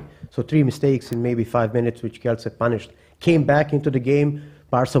right wing. So 3 mistakes in maybe 5 minutes, which Kielce punished. Came back into the game.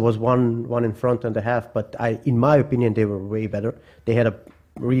 Barca was one in front and a half, but in my opinion, they were way better. They had a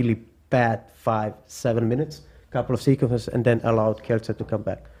really bad 5-7 minutes, couple of sequences, and then allowed Kielce to come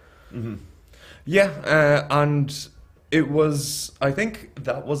back. Mm-hmm. Yeah, and it was, I think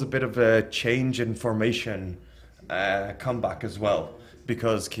that was a bit of a change in formation comeback as well,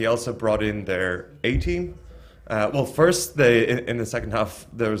 because Kielce brought in their A team. Well, first, in the second half,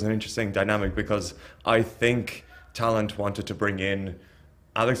 there was an interesting dynamic because I think Talent wanted to bring in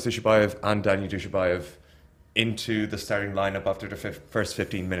Alex Dushubayev and Daniel Dushubayev into the starting lineup after the first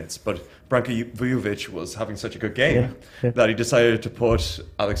 15 minutes. But Branko Vujovic was having such a good game that he decided to put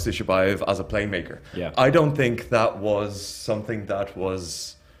Alex Dushubayev as a playmaker. Yeah. I don't think that was something that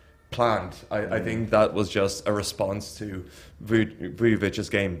was planned. I think that was just a response to Vujovic's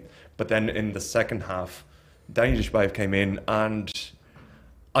game. But then in the second half, Daniel Dushubayev came in and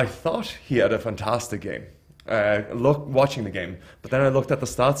I thought he had a fantastic game. Watching the game, but then I looked at the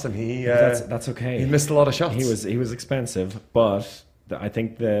stats and that's okay. He missed a lot of shots. He was expensive, but I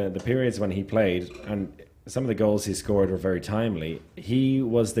think the periods when he played and some of the goals he scored were very timely. He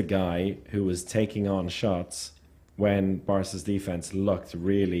was the guy who was taking on shots when Barca's defense looked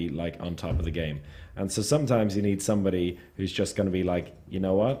really like on top of the game. And so sometimes you need somebody who's just going to be like, you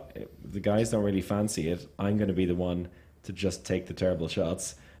know what, the guys don't really fancy it. I'm going to be the one to just take the terrible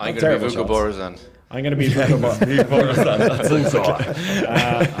shots. I'm going to be Vuko Borazan. I'm going to be Vuko Borazan.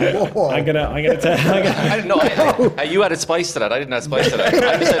 I'm going to tell. I didn't know. You added spice to that. I didn't add spice to that.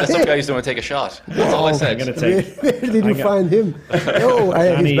 I just said that some guy used to want to take a shot. That's all I said. I'm going to take. Where did you find him? Oh,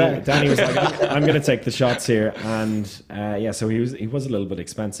 he's back. Danny was like, I'm going to take the shots here, and so he was a little bit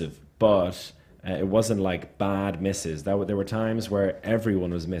expensive, but it wasn't like bad misses. There were times where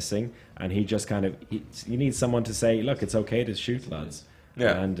everyone was missing, and he just kind of you need someone to say, look, it's okay to shoot, lads.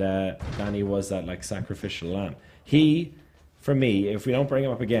 Yeah. And Danny was that like sacrificial lamb. He, for me, if we don't bring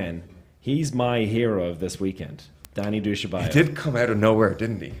him up again, he's my hero of this weekend. Danny Dushabayev. He did come out of nowhere,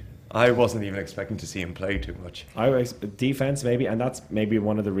 didn't he? I wasn't even expecting to see him play too much. Defense maybe, and that's maybe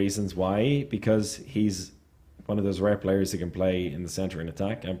one of the reasons why, because he's one of those rare players who can play in the centre in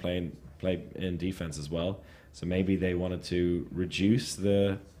attack and play in defense as well. So maybe they wanted to reduce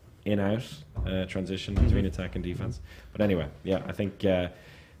the in-out transition between attack and defense. But anyway, yeah, I think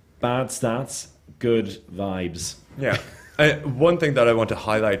bad stats, good vibes. Yeah. One thing that I want to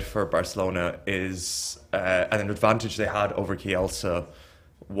highlight for Barcelona is an advantage they had over Kielce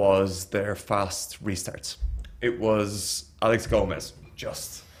was their fast restarts. It was Alex Gomez.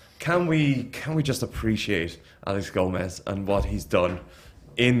 Can we just appreciate Alex Gomez and what he's done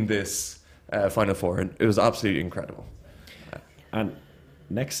in this Final Four? It was absolutely incredible. And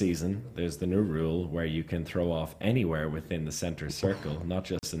next season, there's the new rule where you can throw off anywhere within the centre circle, not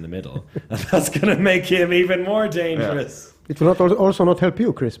just in the middle. And that's going to make him even more dangerous. Yeah. It will also not help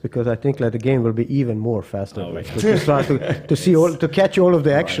you, Chris, because I think the game will be even more faster. Oh, to start to catch all of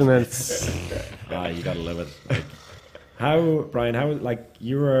the action. You got to live it. Brian,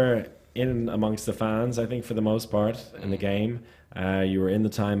 you were in amongst the fans, I think, for the most part in the game. You were in the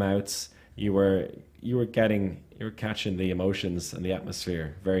timeouts. You were catching the emotions and the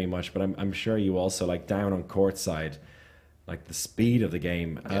atmosphere very much, but I'm sure you also down on courtside, the speed of the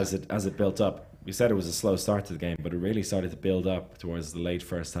game as it built up. You said it was a slow start to the game, but it really started to build up towards the late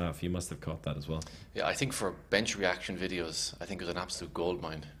first half. You must have caught that as well. Yeah, I think for bench reaction videos, I think it was an absolute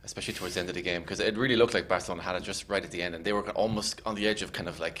goldmine, especially towards the end of the game, because it really looked like Barcelona had it just right at the end, and they were almost on the edge of kind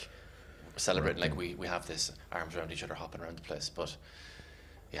of celebrating, we have this, arms around each other, hopping around the place, but.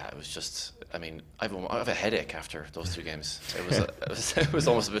 Yeah, it was just. I mean, I have a headache after those 2 games. It was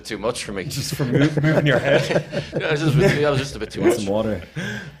almost a bit too much for me. Just for moving your head. I was just a bit too much. Some water.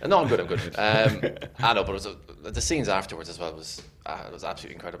 No, I'm good. I know, but the scenes afterwards as well was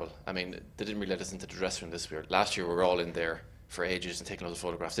absolutely incredible. I mean, they didn't really let us into the dressing room this year. Last year we were all in there for ages and taking loads of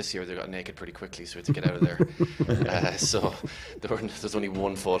photographs. This year they got naked pretty quickly, so we had to get out of there. So there's only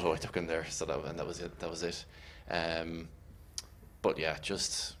one photo I took in there, so that was it. That was it. But yeah,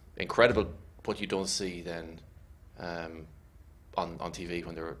 just incredible what you don't see then on TV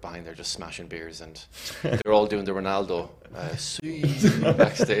when they're behind there just smashing beers, and they're all doing the Ronaldo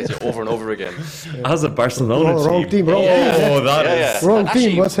backstage over and over again. As a Barcelona team. Wrong team. Wrong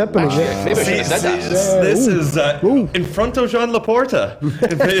team. What's happening? Maybe I should have said that. This is in front of Joan Laporta. True.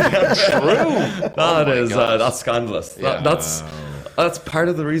 That's scandalous. Yeah. That's part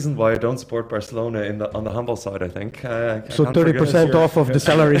of the reason why I don't support Barcelona on the handball side, I think. So 30% off of the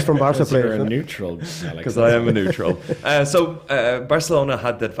salaries from Barca players. You're a neutral. Because I am a neutral. So Barcelona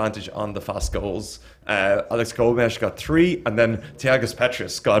had the advantage on the fast goals. Alex Gomez got 3, and then Thiago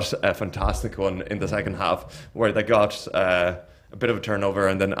Petrus got a fantastic one in the second half, where they got a bit of a turnover,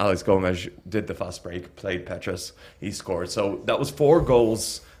 and then Alex Gomez did the fast break, played Petrus, he scored. So that was 4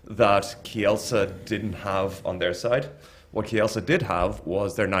 goals that Kielce didn't have on their side. What Kielce did have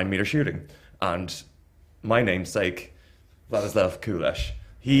was their 9-meter shooting, and my namesake, Vladislav Kulesh.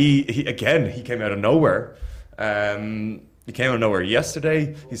 He came out of nowhere. He came out of nowhere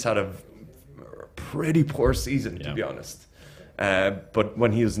yesterday. He's had a pretty poor season, to be honest. But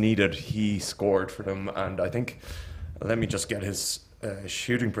when he was needed, he scored for them. And I think, let me just get his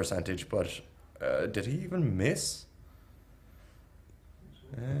shooting percentage. But did he even miss?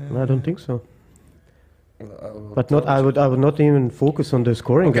 I don't think so. But not. I would not even focus on the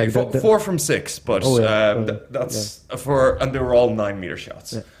scoring. Okay, 4 from 6, but that's for, and they were all 9-meter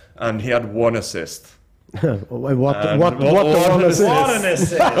shots, and he had 1 assist. What an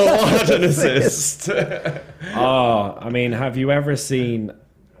assist! What an assist! I mean, have you ever seen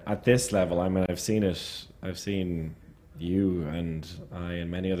at this level? I mean, I've seen it. I've seen you and I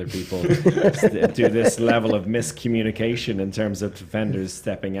and many other people do this level of miscommunication in terms of defenders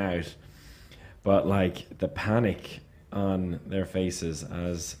stepping out. But the panic on their faces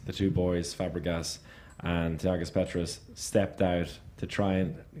as the 2 boys, Fabregas and Thiago Petrus, stepped out to try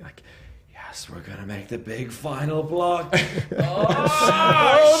and yes, we're gonna make the big final block.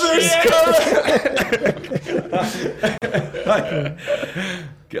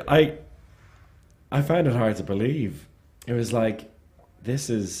 I found it hard to believe. It was like, this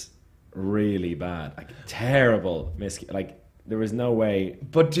is really bad, like terrible like there was no way.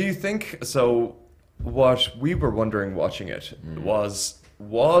 But do you think so? What we were wondering watching it was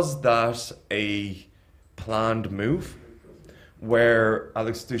that a planned move where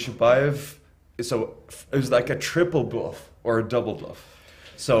Alex Dushabayev? So it was like a triple bluff or a double bluff.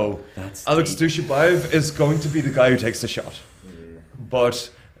 So Alex Dushabayev is going to be the guy who takes the shot, but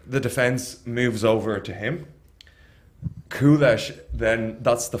the defense moves over to him. Kulesh, then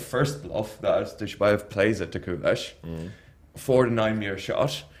that's the first bluff that Dushabayev plays it to Kulesh for the 9 meter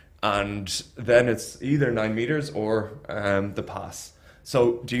shot, and then it's either 9 meters or the pass.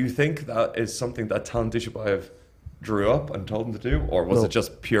 So do you think that is something that Talant Dushabayev drew up and told him to do, or was it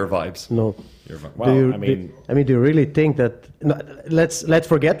just pure vibes? No. Well, do you really think that? No, let's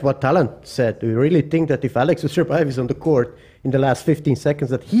forget what Talant said. Do you really think that if Alex Dushabayev is on the court in the last 15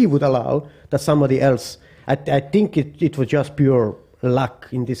 seconds, that he would allow that somebody else? I think it was just pure luck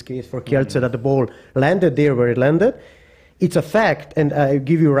in this case for Kielce that the ball landed there where it landed. It's a fact, and I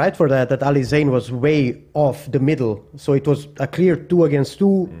give you right for that Ali Zayn was way off the middle. So it was a clear 2 against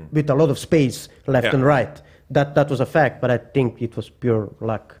 2 with a lot of space left and right. That was a fact, but I think it was pure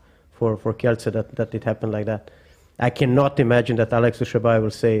luck for Kielce that it happened like that. I cannot imagine that Alex Dushabayev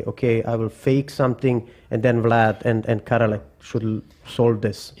will say, okay, I will fake something, and then Vlad and Karalek should solve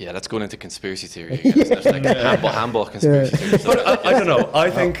this. Yeah, that's going into conspiracy theory. That's like handball conspiracy theory. But I don't know.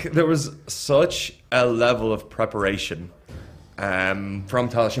 I think there was such a level of preparation from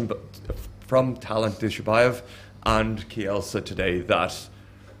Talant Dushabayev and Kielce today that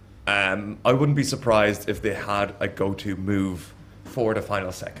I wouldn't be surprised if they had a go-to move for the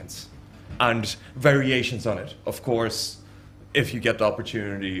final seconds and variations on it. Of course, if you get the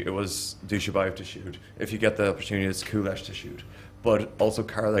opportunity, it was Dushabayev to shoot. If you get the opportunity, it's Kulesh to shoot. But also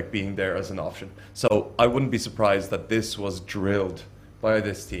Karalek being there as an option. So I wouldn't be surprised that this was drilled by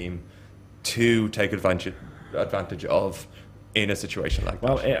this team to take advantage of in a situation like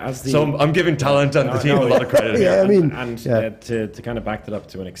that. So I'm giving Talant and the team a lot of credit here. To kind of back that up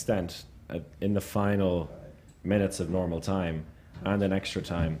to an extent, in the final minutes of normal time and in extra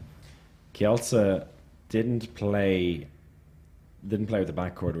time, Kielce didn't play with the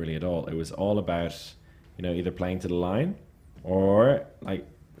backcourt really at all. It was all about, either playing to the line or like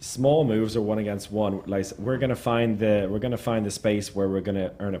small moves or 1 against 1. Like we're gonna find the space where we're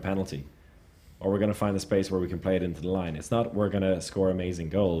gonna earn a penalty, or we're gonna find the space where we can play it into the line. It's not we're gonna score amazing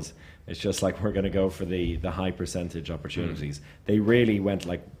goals. It's just like we're gonna go for the high percentage opportunities. They really went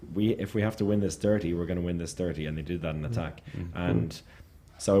like if we have to win this dirty, we're gonna win this dirty, and they did that in attack. And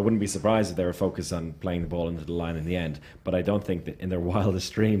so I wouldn't be surprised if they were focused on playing the ball into the line in the end. But I don't think that in their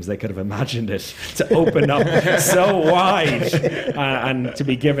wildest dreams they could have imagined it to open up so wide and to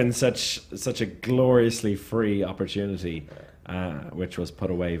be given such a gloriously free opportunity, which was put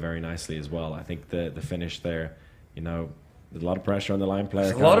away very nicely as well. I think the finish there, there's a lot of pressure on the line player.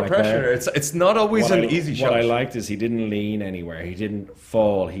 There's a lot of pressure. It's not always an easy shot. What I liked is he didn't lean anywhere. He didn't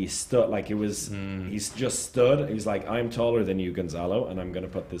fall. He stood like it was. He's just stood. He's like, I'm taller than you, Gonzalo, and I'm going to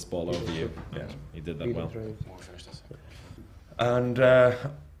put this ball over you. Yeah, he did that well. And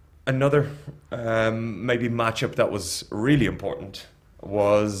another maybe matchup that was really important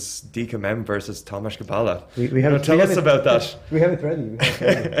was Dika Mem versus Tomasz Gabala. Tell us about that. We have it ready.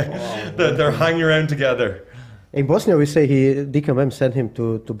 They're hanging around together. In Bosnia, we say Dika Mem sent him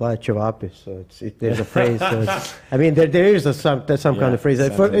to buy cevapi, so there's a phrase. There is some kind of phrase.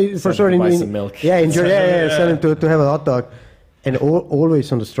 For sure, buy some milk. Send him to have a hot dog, and always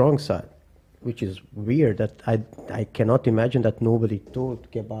on the strong side, which is weird. That I cannot imagine that nobody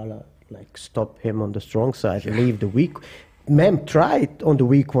told Gabala stop him on the strong side and leave the weak. Mem tried on the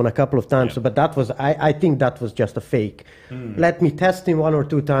weak one a couple of times, but that was I think that was just a fake. Let me test him 1 or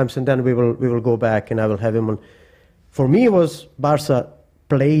 2 times, and then we will go back, and I will have him on. For me, it was Barca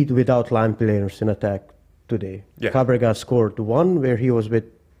played without line players in attack today. Yeah. Fabregas scored 1 where he was with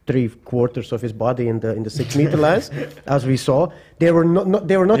 3/4 of his body in the 6 meter lines, as we saw. They were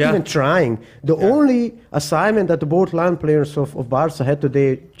not even trying. The only assignment that the both line players of Barca had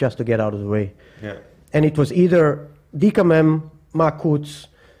today just to get out of the way. Yeah. And it was either Dika Mem, Makuc,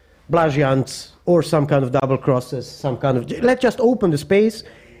 Blažić, or some kind of double crosses, let's just open the space.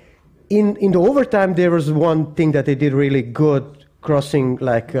 In the overtime, there was one thing that they did really good, crossing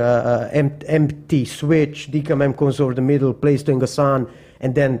empty switch. Dika Mem comes over the middle, plays to N'Guessan,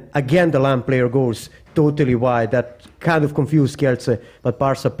 and then again the line player goes totally wide. That kind of confused Kielce, but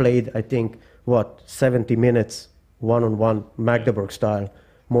Barca played, I think, 70 minutes, 1-on-1, Magdeburg style,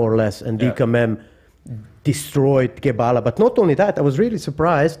 more or less, and Dika Mem destroyed Gebala. But not only that, I was really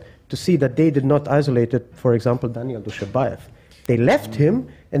surprised to see that they did not isolate it, for example, Daniel Dushabayev. They left him,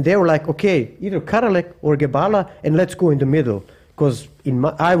 and they were like, okay, either Karalek or Gebala, and let's go in the middle. Because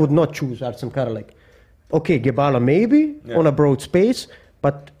I would not choose Artem Karalek. Okay, Gebala maybe on a broad space,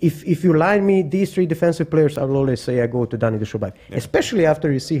 but if you line me these three defensive players, I will always say I go to Dani Dushabayev, especially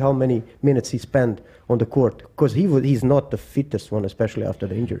after you see how many minutes he spent on the court, because he's not the fittest one, especially after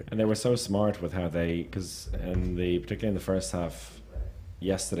the injury. And they were so smart with how because particularly in the first half,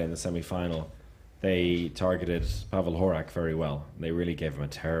 yesterday in the semi-final, they targeted Pavel Horak very well. They really gave him a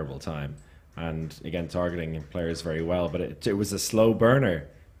terrible time. And again, targeting players very well, but it was a slow burner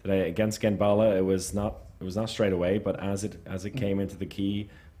today against Genbala. It was not straight away, but as it came into the key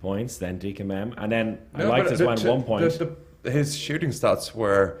points, then Dika Mem, and then I liked his one at one point. His shooting stats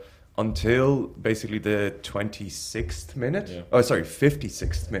were until basically the 26th minute. Yeah. Oh, sorry,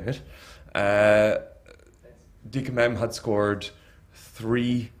 56th minute. Dika Mem had scored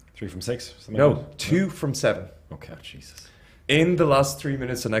 3 from 6. No, 2 from 7. Okay, Jesus. In the last 3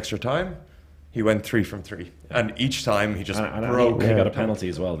 minutes in extra time, he went 3 from 3, and each time he just broke. He got a penalty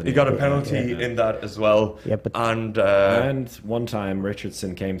as well. He got a penalty in that as well. Yeah, but and one time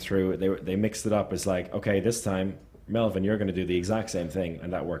Richardson came through. They mixed it up. It's like, okay, this time Melvin, you're going to do the exact same thing,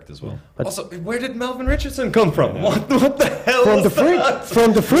 and that worked as well. But also, where did Melvin Richardson come from? What the hell? From the fridge.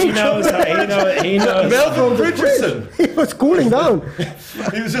 From the fridge. He knows. Melvin Richardson. He was cooling down.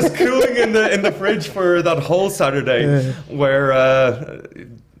 He was just cooling in the fridge for that whole Saturday, where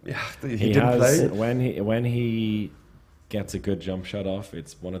he didn't play. When he gets a good jump shot off,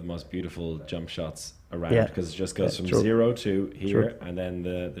 it's one of the most beautiful jump shots around, because it just goes from 0 to here, and then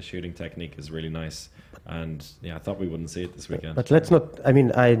the shooting technique is really nice. And I thought we wouldn't see it this weekend. But let's not,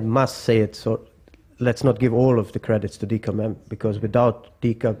 I must say it, so let's not give all of the credits to Dika Mem, because without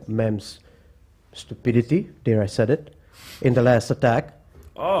Dika Mem's stupidity, dare I said it, in the last attack,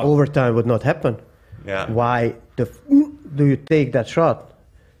 overtime would not happen. Yeah. Why do you take that shot?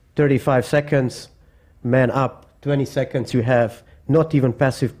 35 seconds, man up, 20 seconds you have, not even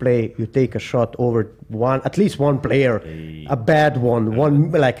passive play, you take a shot over at least one player, a bad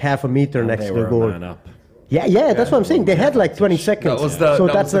one like half a meter next to the goal. Man up. Yeah, that's what I'm saying. They had like 20 seconds. That was the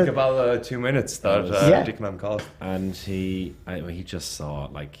Gebala 2 minutes that Dika Mem called. And he just saw,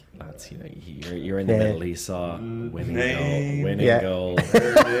 like, lads, you're in the middle. He saw winning goal.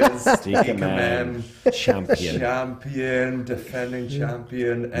 There it is. Dika Mem, champion, defending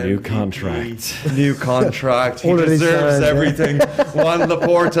champion, MVP, new contract. He deserves everything. Juan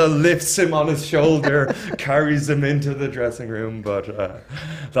Laporta lifts him on his shoulder, carries him into the dressing room, but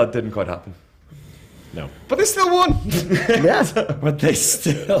that didn't quite happen. No. But they still won. Yes. But they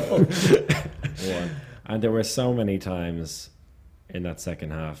still won. And there were so many times in that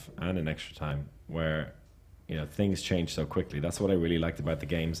second half and in extra time where things changed so quickly. That's what I really liked about the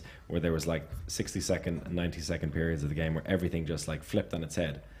games, where there was like 60-second and 90-second periods of the game where everything just like flipped on its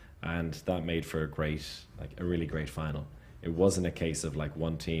head, and that made for a really great final. It wasn't a case of like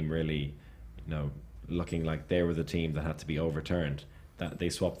one team really looking like they were the team that had to be overturned. That they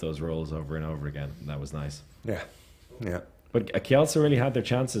swapped those roles over and over again, and that was nice. Yeah. But Kielce really had their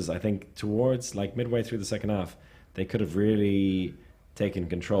chances. I think towards like midway through the second half, they could have really taken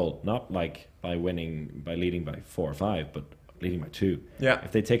control. Not like by leading by 4 or 5, but leading by 2. Yeah.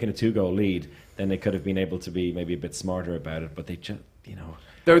 If they'd taken a 2-goal lead, then they could have been able to be maybe a bit smarter about it. But they just,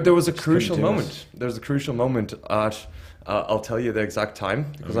 there was a crucial moment. There was a crucial moment at. I'll tell you the exact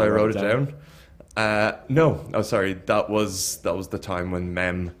time because I wrote it down. Sorry. That was the time when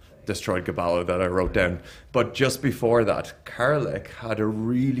Mem destroyed Gebala that I wrote down. But just before that, Karalek had a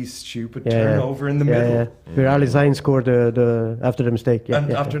really stupid turnover in the middle. Yeah. Where Ali Zayn scored after the mistake.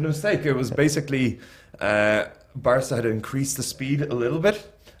 After the mistake, it was basically Barca had increased the speed a little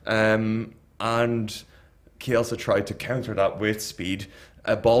bit, and Kielce tried to counter that with speed.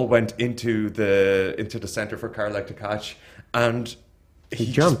 A ball went into the centre for Karalek to catch, and he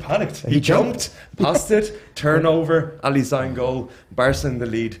just panicked. He jumped, passed it, turnover, Ali Zayn goal, Barca in the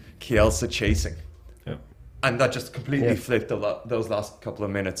lead, Kielce chasing. Yeah. And that just completely flipped those last couple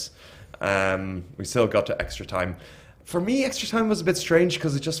of minutes. We still got to extra time. For me, extra time was a bit strange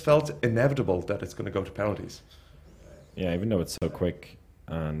because it just felt inevitable that it's going to go to penalties. Yeah, even though it's so quick,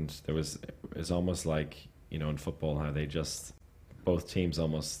 and it's almost like, in football, how they just, both teams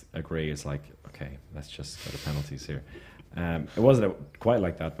almost agree. It's like, okay, let's just go to penalties here. It wasn't quite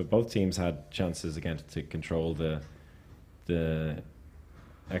like that, but both teams had chances again to control the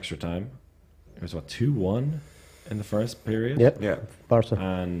extra time. It was 2-1 in the first period. Yep. Yeah. Barca.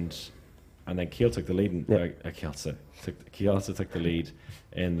 And and then Kiel took the lead. Kielce took the lead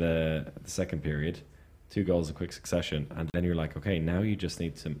in the second period, 2 goals in quick succession, and then you're like, okay, now you just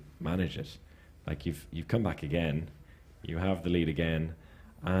need to manage it. Like you've come back again, you have the lead again,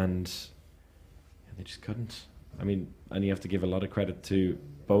 and they just couldn't. I mean, and you have to give a lot of credit to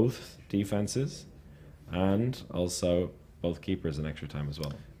both defenses and also both keepers in extra time as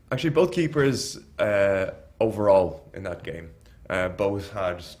well. Actually, both keepers overall in that game. Both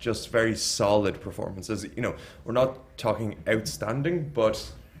had just very solid performances. You know, we're not talking outstanding,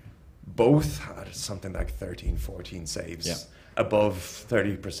 but both had something like 13, 14 saves, above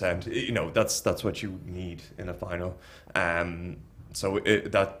 30%. You know, that's what you need in a final. So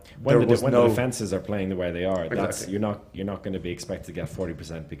when the defenses are playing the way they are, exactly. you're not going to be expected to get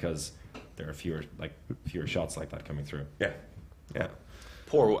 40% because there are fewer shots like that coming through. Yeah.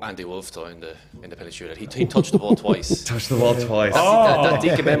 Poor Andy Wolf though in the penalty shootout. He touched the ball twice. That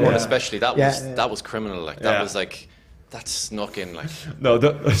Dike Ben one especially. That was criminal. Like that was like that snuck in. Like no,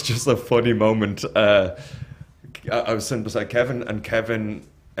 that was just a funny moment. I was sitting beside Kevin, and Kevin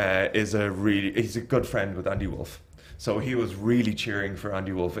he's a good friend with Andy Wolf. So he was really cheering for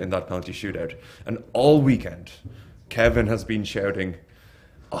Andy Wolf in that penalty shootout. And all weekend, Kevin has been shouting,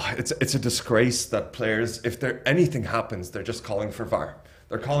 it's a disgrace that players, if anything happens, they're just calling for VAR.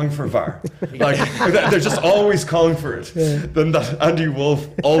 They're calling for VAR. Like, they're just always calling for it. Yeah. Then that Andy Wolf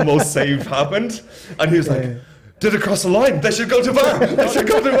almost save happened. And he was like, did it cross the line? They should go to VAR. They should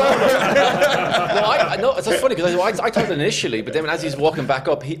go to VAR. No, it's funny because I thought it initially, but then as he's walking back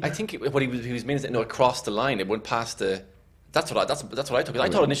up, I think what he was meaning is that it crossed the line. It went past the. That's what I took. I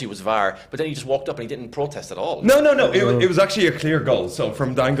thought initially it was VAR, but then he just walked up and he didn't protest at all. No. It was actually a clear goal. So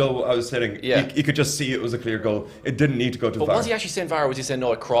from the angle I was sitting, you could just see it was a clear goal. It didn't need to go to VAR. But was he actually saying VAR, or was he saying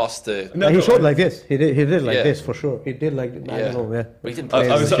no, it crossed the... No, he showed like this. He did like this for sure. He did like... I don't know, But he didn't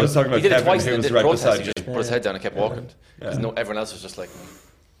I was talking about he did Kevin, it twice who and was didn't right protest. beside He you. just put his head down and kept walking. Because everyone else was just like...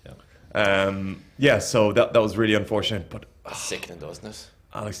 So that was really unfortunate. But sickening, doesn't it?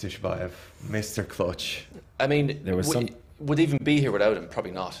 Alex Dushabayev, Mr. Clutch. I mean, there was would even be here without him? Probably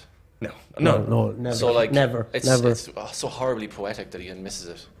not. No, never. So like, never. It's so horribly poetic that he misses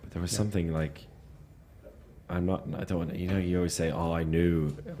it. There was something like, I don't. You know, you always say, "Oh, I knew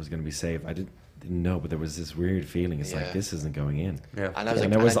it was going to be safe." I didn't know, but there was this weird feeling. It's like this isn't going in. Yeah. And I was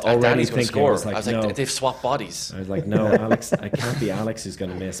like, I was already thinking, I was like, no. They've swapped bodies. I was like, no, Alex, I can't be Alex who's going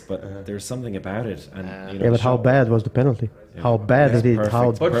to miss. But there's something about it, and but how bad was the penalty? Yeah. How bad did it?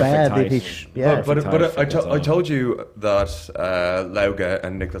 How bad did he? But I told you that Lauge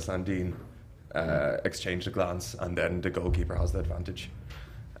and Niklas Landin exchanged a glance, and then the goalkeeper has the advantage.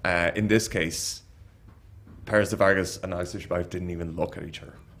 In this case, Perez de Vargas and Alex Dushabayev didn't even look at each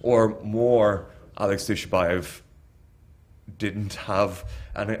other. Or more, Alex Dushabayev didn't have,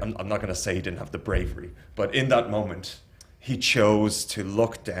 and I'm not going to say he didn't have the bravery, but in that moment, he chose to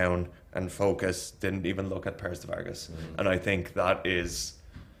look down and focus, didn't even look at Perez de Vargas. And I think that is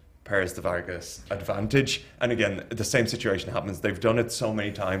Perez de Vargas' advantage. And again, the same situation happens. They've done it so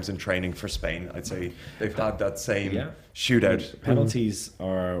many times in training for Spain. I'd say they've had that same shootout. Penalties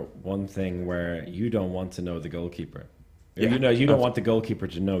are one thing where you don't want to know the goalkeeper. You don't want the goalkeeper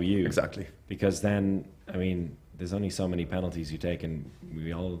to know you. Exactly. Because then, I mean, there's only so many penalties you take, and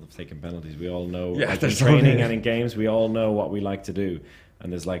we all have taken penalties. We all know, like in training and in games, we all know what we like to do.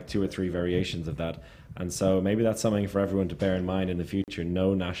 And there's like 2 or 3 variations of that. And so maybe that's something for everyone to bear in mind in the future.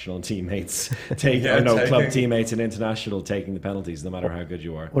 No national teammates club teammates in international taking the penalties, no matter how good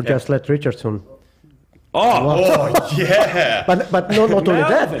you are. Or just let Richardson. Oh yeah. But not only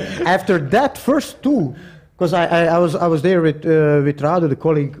that. After that first 2, because I was there with Rado, the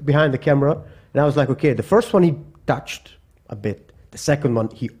colleague behind the camera, and I was like, okay, the first one he touched a bit. The second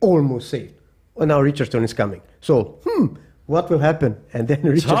one he almost saved. Well, now Richardson is coming. So what will happen? And then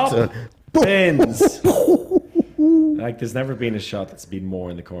Richardson pins. Like there's never been a shot that's been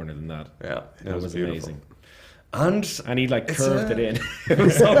more in the corner than that. Yeah, that was amazing. And he like curved it in. It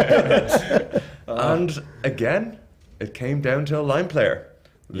was so good. And again, it came down to a line player.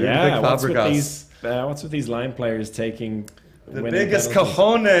 What's with these line players taking the biggest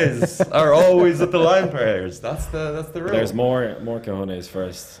cojones are always at the line players. That's the rule. There's more cojones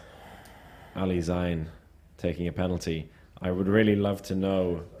first. Ali Zayn taking a penalty. I would really love to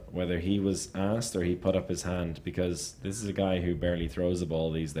know whether he was asked or he put up his hand, because this is a guy who barely throws the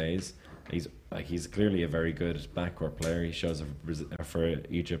ball these days. He's clearly a very good backcourt player. He shows up for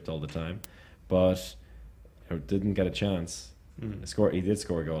Egypt all the time, but didn't get a chance. He did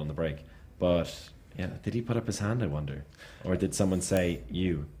score a goal on the break, but did he put up his hand, I wonder? Or did someone say,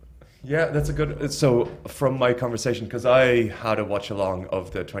 you? Yeah, that's a good. So, from my conversation, because I had a watch along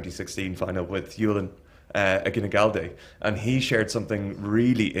of the 2016 final with Julian Aguinalde, and he shared something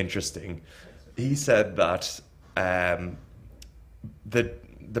really interesting. He said that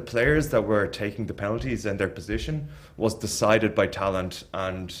the players that were taking the penalties and their position was decided by talent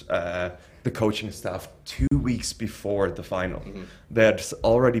and the coaching staff 2 weeks before the final. Mm-hmm. They had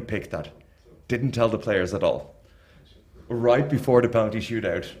already picked that. Didn't tell the players at all. Right before the penalty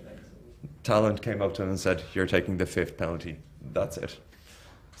shootout, talent came up to him and said, "You're taking the 5th penalty. That's it."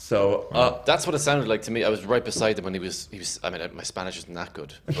 So that's what it sounded like to me. I was right beside him when he was. I mean, my Spanish isn't that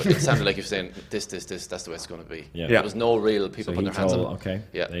good, but it sounded like he was saying, "This. That's the way it's going to be." Yeah. There was no real people putting their hands on. Okay.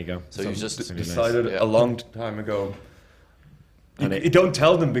 Yeah. There you go. So he just decided a long time ago. You don't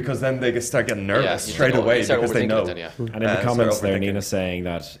tell them because then they start getting nervous straight away because they know. And in the comments there, Nina's saying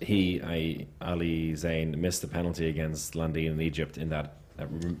that Ali Zayn missed the penalty against Landin in Egypt in that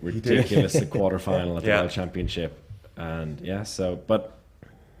ridiculous quarter-final at the World Championship. And but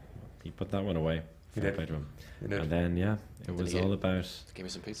he put that one away. Fair play to him. And then, it was all about... Give me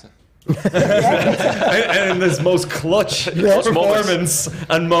some pizza. And his most clutch performance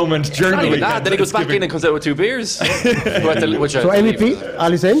and moment during the weekend. Then he goes back in and comes out with 2 beers. So MVP,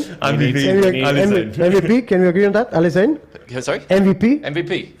 Ali Zayn? MVP, can we agree on that? Ali Zayn? Sorry?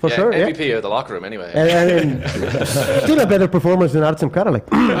 MVP? For sure, MVP of the locker room anyway. And still a better performance than Artem Karalik.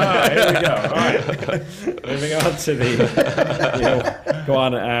 Here we go. All right. Moving on to the... go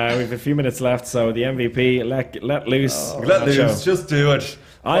on. We have a few minutes left, so the MVP, let loose. Let loose, just do it.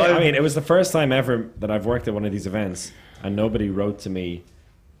 I mean, it was the first time ever that I've worked at one of these events and nobody wrote to me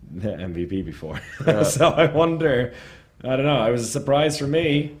the MVP before. So I wonder, I don't know, it was a surprise for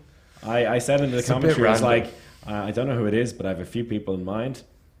me. I said in the commentary, I was like, I don't know who it is, but I have a few people in mind.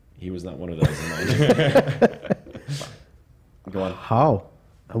 He was not one of those in mind. Go on. How?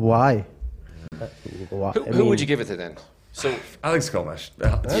 Why? Who would you give it to then? So Alex Gomes.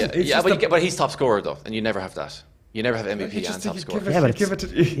 But he's top scorer though, and you never have that. You never have MVP and top scorer. Give it to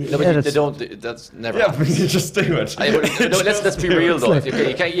they don't. That's never. Yeah, but you just do it. Let's be real though.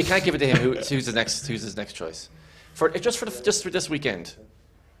 You can't give it to him. Who's his next choice? For this weekend.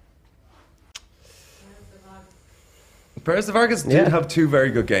 Perez de Vargas did have 2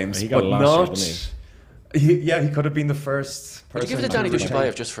 very good games, but not. He could have been the first. Would you give it to Danny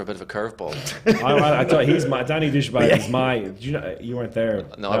Dushabayev just for a bit of a curveball? I thought Danny Dushabayev is my. Did you weren't there.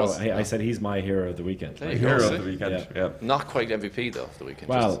 No, I said he's my hero of the weekend. Hero of the weekend. Yeah. Not quite MVP though of the weekend.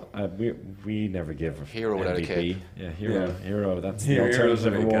 Well, we never give a hero without a cape. Yeah, hero. That's the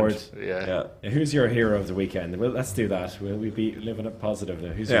alternative award. Yeah. Who's your hero of the weekend? Well, let's do that. We'll be living it positive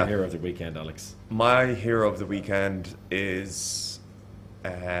now. Who's your hero of the weekend, Alex? My hero of the weekend is,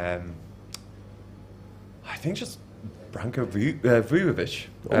 I think just Branko Vujovic.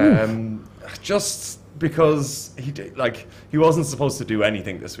 Just because he wasn't supposed to do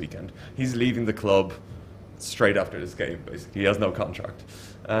anything this weekend. He's leaving the club straight after this game, basically. He has no contract.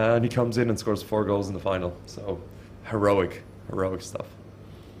 And he comes in and scores 4 goals in the final. So, heroic stuff.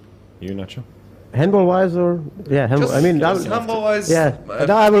 You, Nacho? Handball-wise, or handball. Handball-wise. Yeah,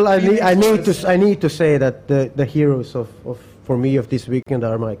 I need to say that the heroes of for me of this weekend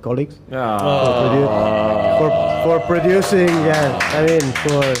are my colleagues for producing.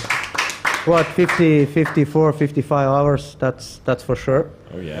 For 54, 55 hours. That's for sure.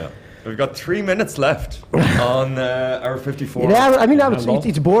 Oh yeah. We've got 3 minutes left on our 54. Yeah,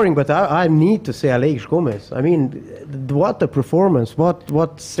 it's boring, but I need to say Alex Gomes. I mean, what a performance!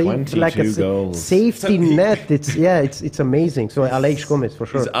 What saved, like a safety net. It's amazing. So Alex Gomes for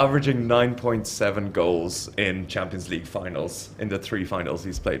sure. He's averaging 9.7 goals in Champions League finals in the 3 finals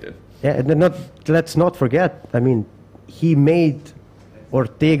he's played in. Yeah, and let's not forget. I mean, he made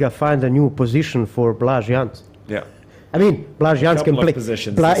Ortega find a new position for Blaž Janc. Yeah. I mean, Blaž Janc can play.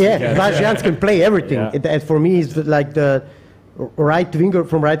 Blaž Janc can play everything. Yeah. For me, he's like the right winger.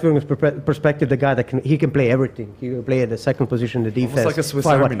 From right winger's perspective, the guy that can play everything. He can play at the second position, the defense, almost like a Swiss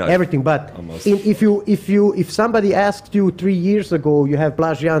Army knife. Everything. But if somebody asked you 3 years ago, you have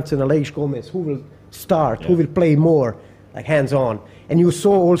Blaž Janc and Alex Gomes, who will start, who will play more, like hands on, and you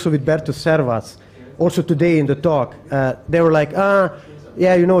saw also with Berto Servas, also today in the talk, they were like,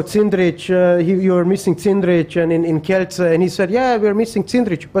 Cindric, you're missing Cindric, and in Kielce, and he said, we're missing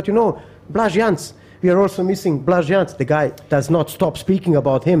Cindric, but Blaž Janc, we are also missing Blaž Janc. The guy does not stop speaking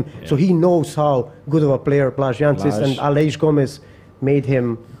about him, so he knows how good of a player Blaž Janc is, and Alex Gomes made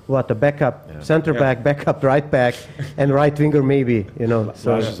him a backup center back, backup right back, and right winger maybe. So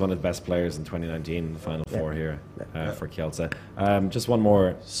Lage was one of the best players in 2019 in the Final Four here for Kielce. Just one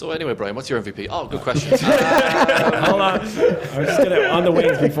more. So anyway, Brian, what's your MVP? Oh, good question. Hold on. I was just going to, on the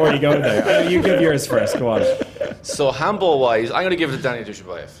wings before you go there. You give yours first. Go on. So handball-wise, I'm going to give it to Danny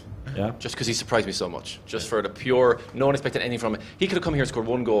Dushabayev. Yeah. Just because he surprised me so much. Just for the pure, no one expected anything from him. He could have come here and scored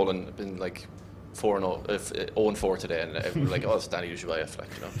one goal and been like 0-4 today, and like, oh, it's Danny Dushabayev,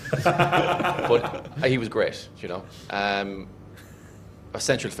 but he was great, a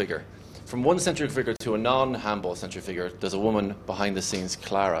central figure. From one central figure to a non-handball central figure, there's a woman behind the scenes,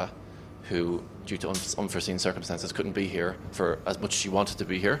 Clara, who, due to unforeseen circumstances, couldn't be here for as much as she wanted to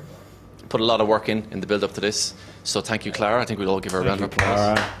be here. Put a lot of work in the build-up to this. So thank you, Clara. I think we'll all give her a round of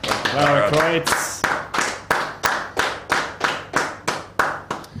applause. Clara Kreutz.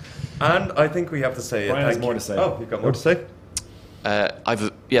 And I think we have to say Brian has more to say. Oh, you've got more to say? I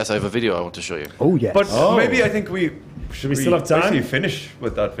have a video I want to show you. Oh, yes. But maybe I think should we still have time? Actually finish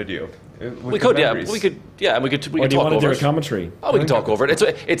with that video? We could, and we could or talk do you want to over do it. a commentary? Oh, we can talk over it.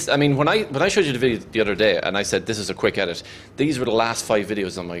 It's. I mean, when I showed you the video the other day, and I said this is a quick edit. These were the last 5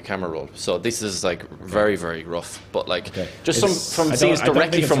 videos on my camera roll. So this is like very, very rough. But like just from scenes directly I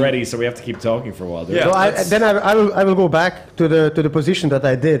don't think from. It's ready, so we have to keep talking for a while. So I will go back to the position that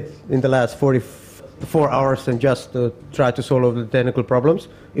I did in the last 44 hours and just try to solve the technical problems,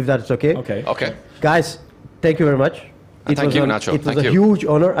 if that is okay. Okay. Guys, thank you very much. Thank you, Nacho. It was a huge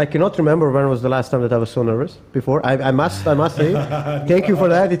honor. I cannot remember when was the last time that I was so nervous before. I must say, thank you for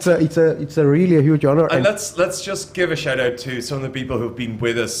that. It's a really a huge honor. And let's just give a shout out to some of the people who've been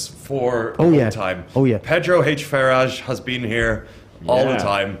with us for a long time. Oh yeah. Pedro H. Farage has been here all the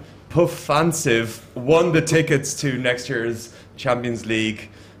time. Puff Fansiv won the tickets to next year's Champions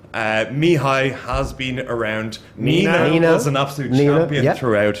League. Mihai has been around. Nina was an absolute champion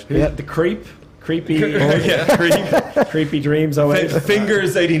throughout. The Creepy Creepy Dreams.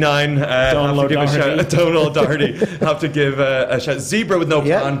 Fingers 89. Donald O'Doherty. Have to give a shout. Zebra with no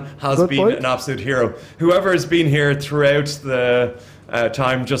plan has been an absolute hero. Whoever has been here throughout the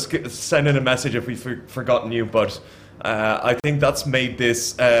time, just send in a message if we've forgotten you. But I think that's made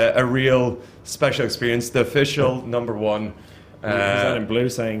this a real special experience. The official number one. Is that in blue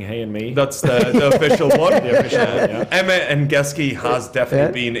saying hey and me? That's the official one. Emma Engeski has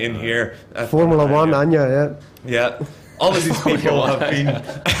definitely been in here. Formula One, Anya, Yeah. All of these people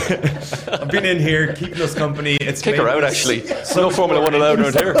have been in here keeping us company. It's kick her out, actually. No Formula One allowed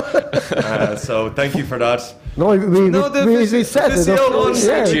around here. So thank you for that. We said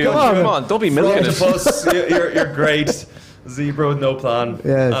it. Come on, don't be milking it. You're great. Zebra with no plan.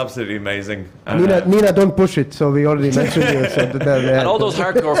 Yes. Absolutely amazing. Nina, don't push it. So we already mentioned you. And all those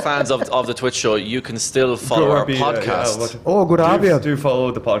hardcore fans of the Twitch show, you can still follow our podcast. Do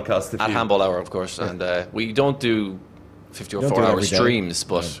follow the podcast. At Handball Hour, of course. And we don't do 50 or 4 hour streams,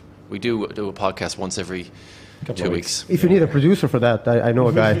 but we do a podcast once every 2 weeks. If you need a producer for that, I know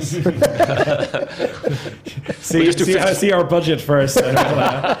a guy. see our budget first.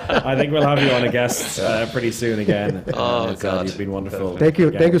 I think we'll have you on a guest pretty soon again. Oh God, you've been wonderful. Thank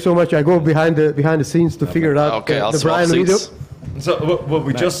you so much. I go behind the scenes to figure it out. Okay, I'll the Brian video. So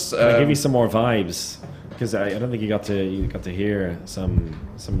we just I'll give you some more vibes because I don't think you got to hear some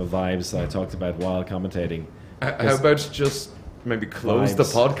of the vibes that I talked about while commentating. How about just maybe close the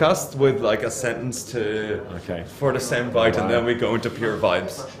podcast with like a sentence for the soundbite, and then we go into pure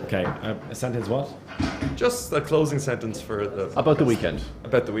vibes. Okay, a sentence what? Just a closing sentence for about the weekend.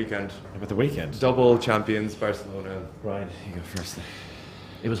 About the weekend. About the weekend. Double champions, Barcelona. Right, you go first.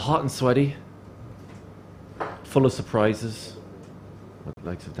 It was hot and sweaty, full of surprises, with the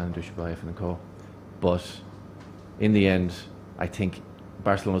likes of Dan Dushabayev and co. But in the end, I think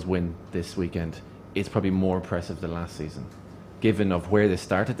Barcelona's win this weekend is probably more impressive than last season, given of where they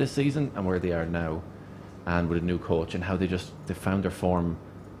started this season and where they are now, and with a new coach and how they found their form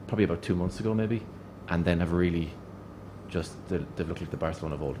probably about 2 months ago maybe, and then have really they've looked like the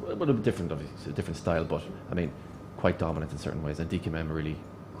Barcelona of old. Well, a different, obviously, a different style, but I mean quite dominant in certain ways, and DKM are really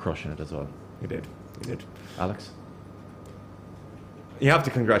crushing it as well. He did. Alex? You have to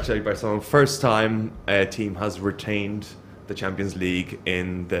congratulate Barcelona. First time a team has retained the Champions League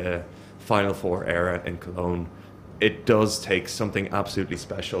in the Final Four era in Cologne. It does take something absolutely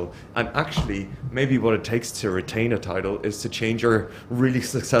special. And actually, maybe what it takes to retain a title is to change your really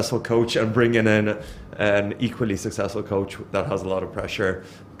successful coach and bring in an equally successful coach that has a lot of pressure.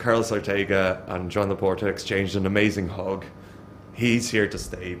 Carlos Ortega and Joan Laporta exchanged an amazing hug. He's here to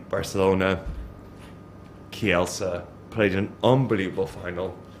stay. Barcelona, Kielce played an unbelievable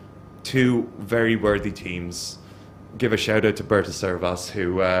final. Two very worthy teams. give a shout out to Berta Servas,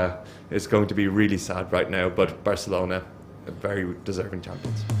 who is going to be really sad right now, but Barcelona, very deserving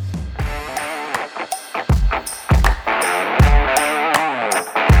champions.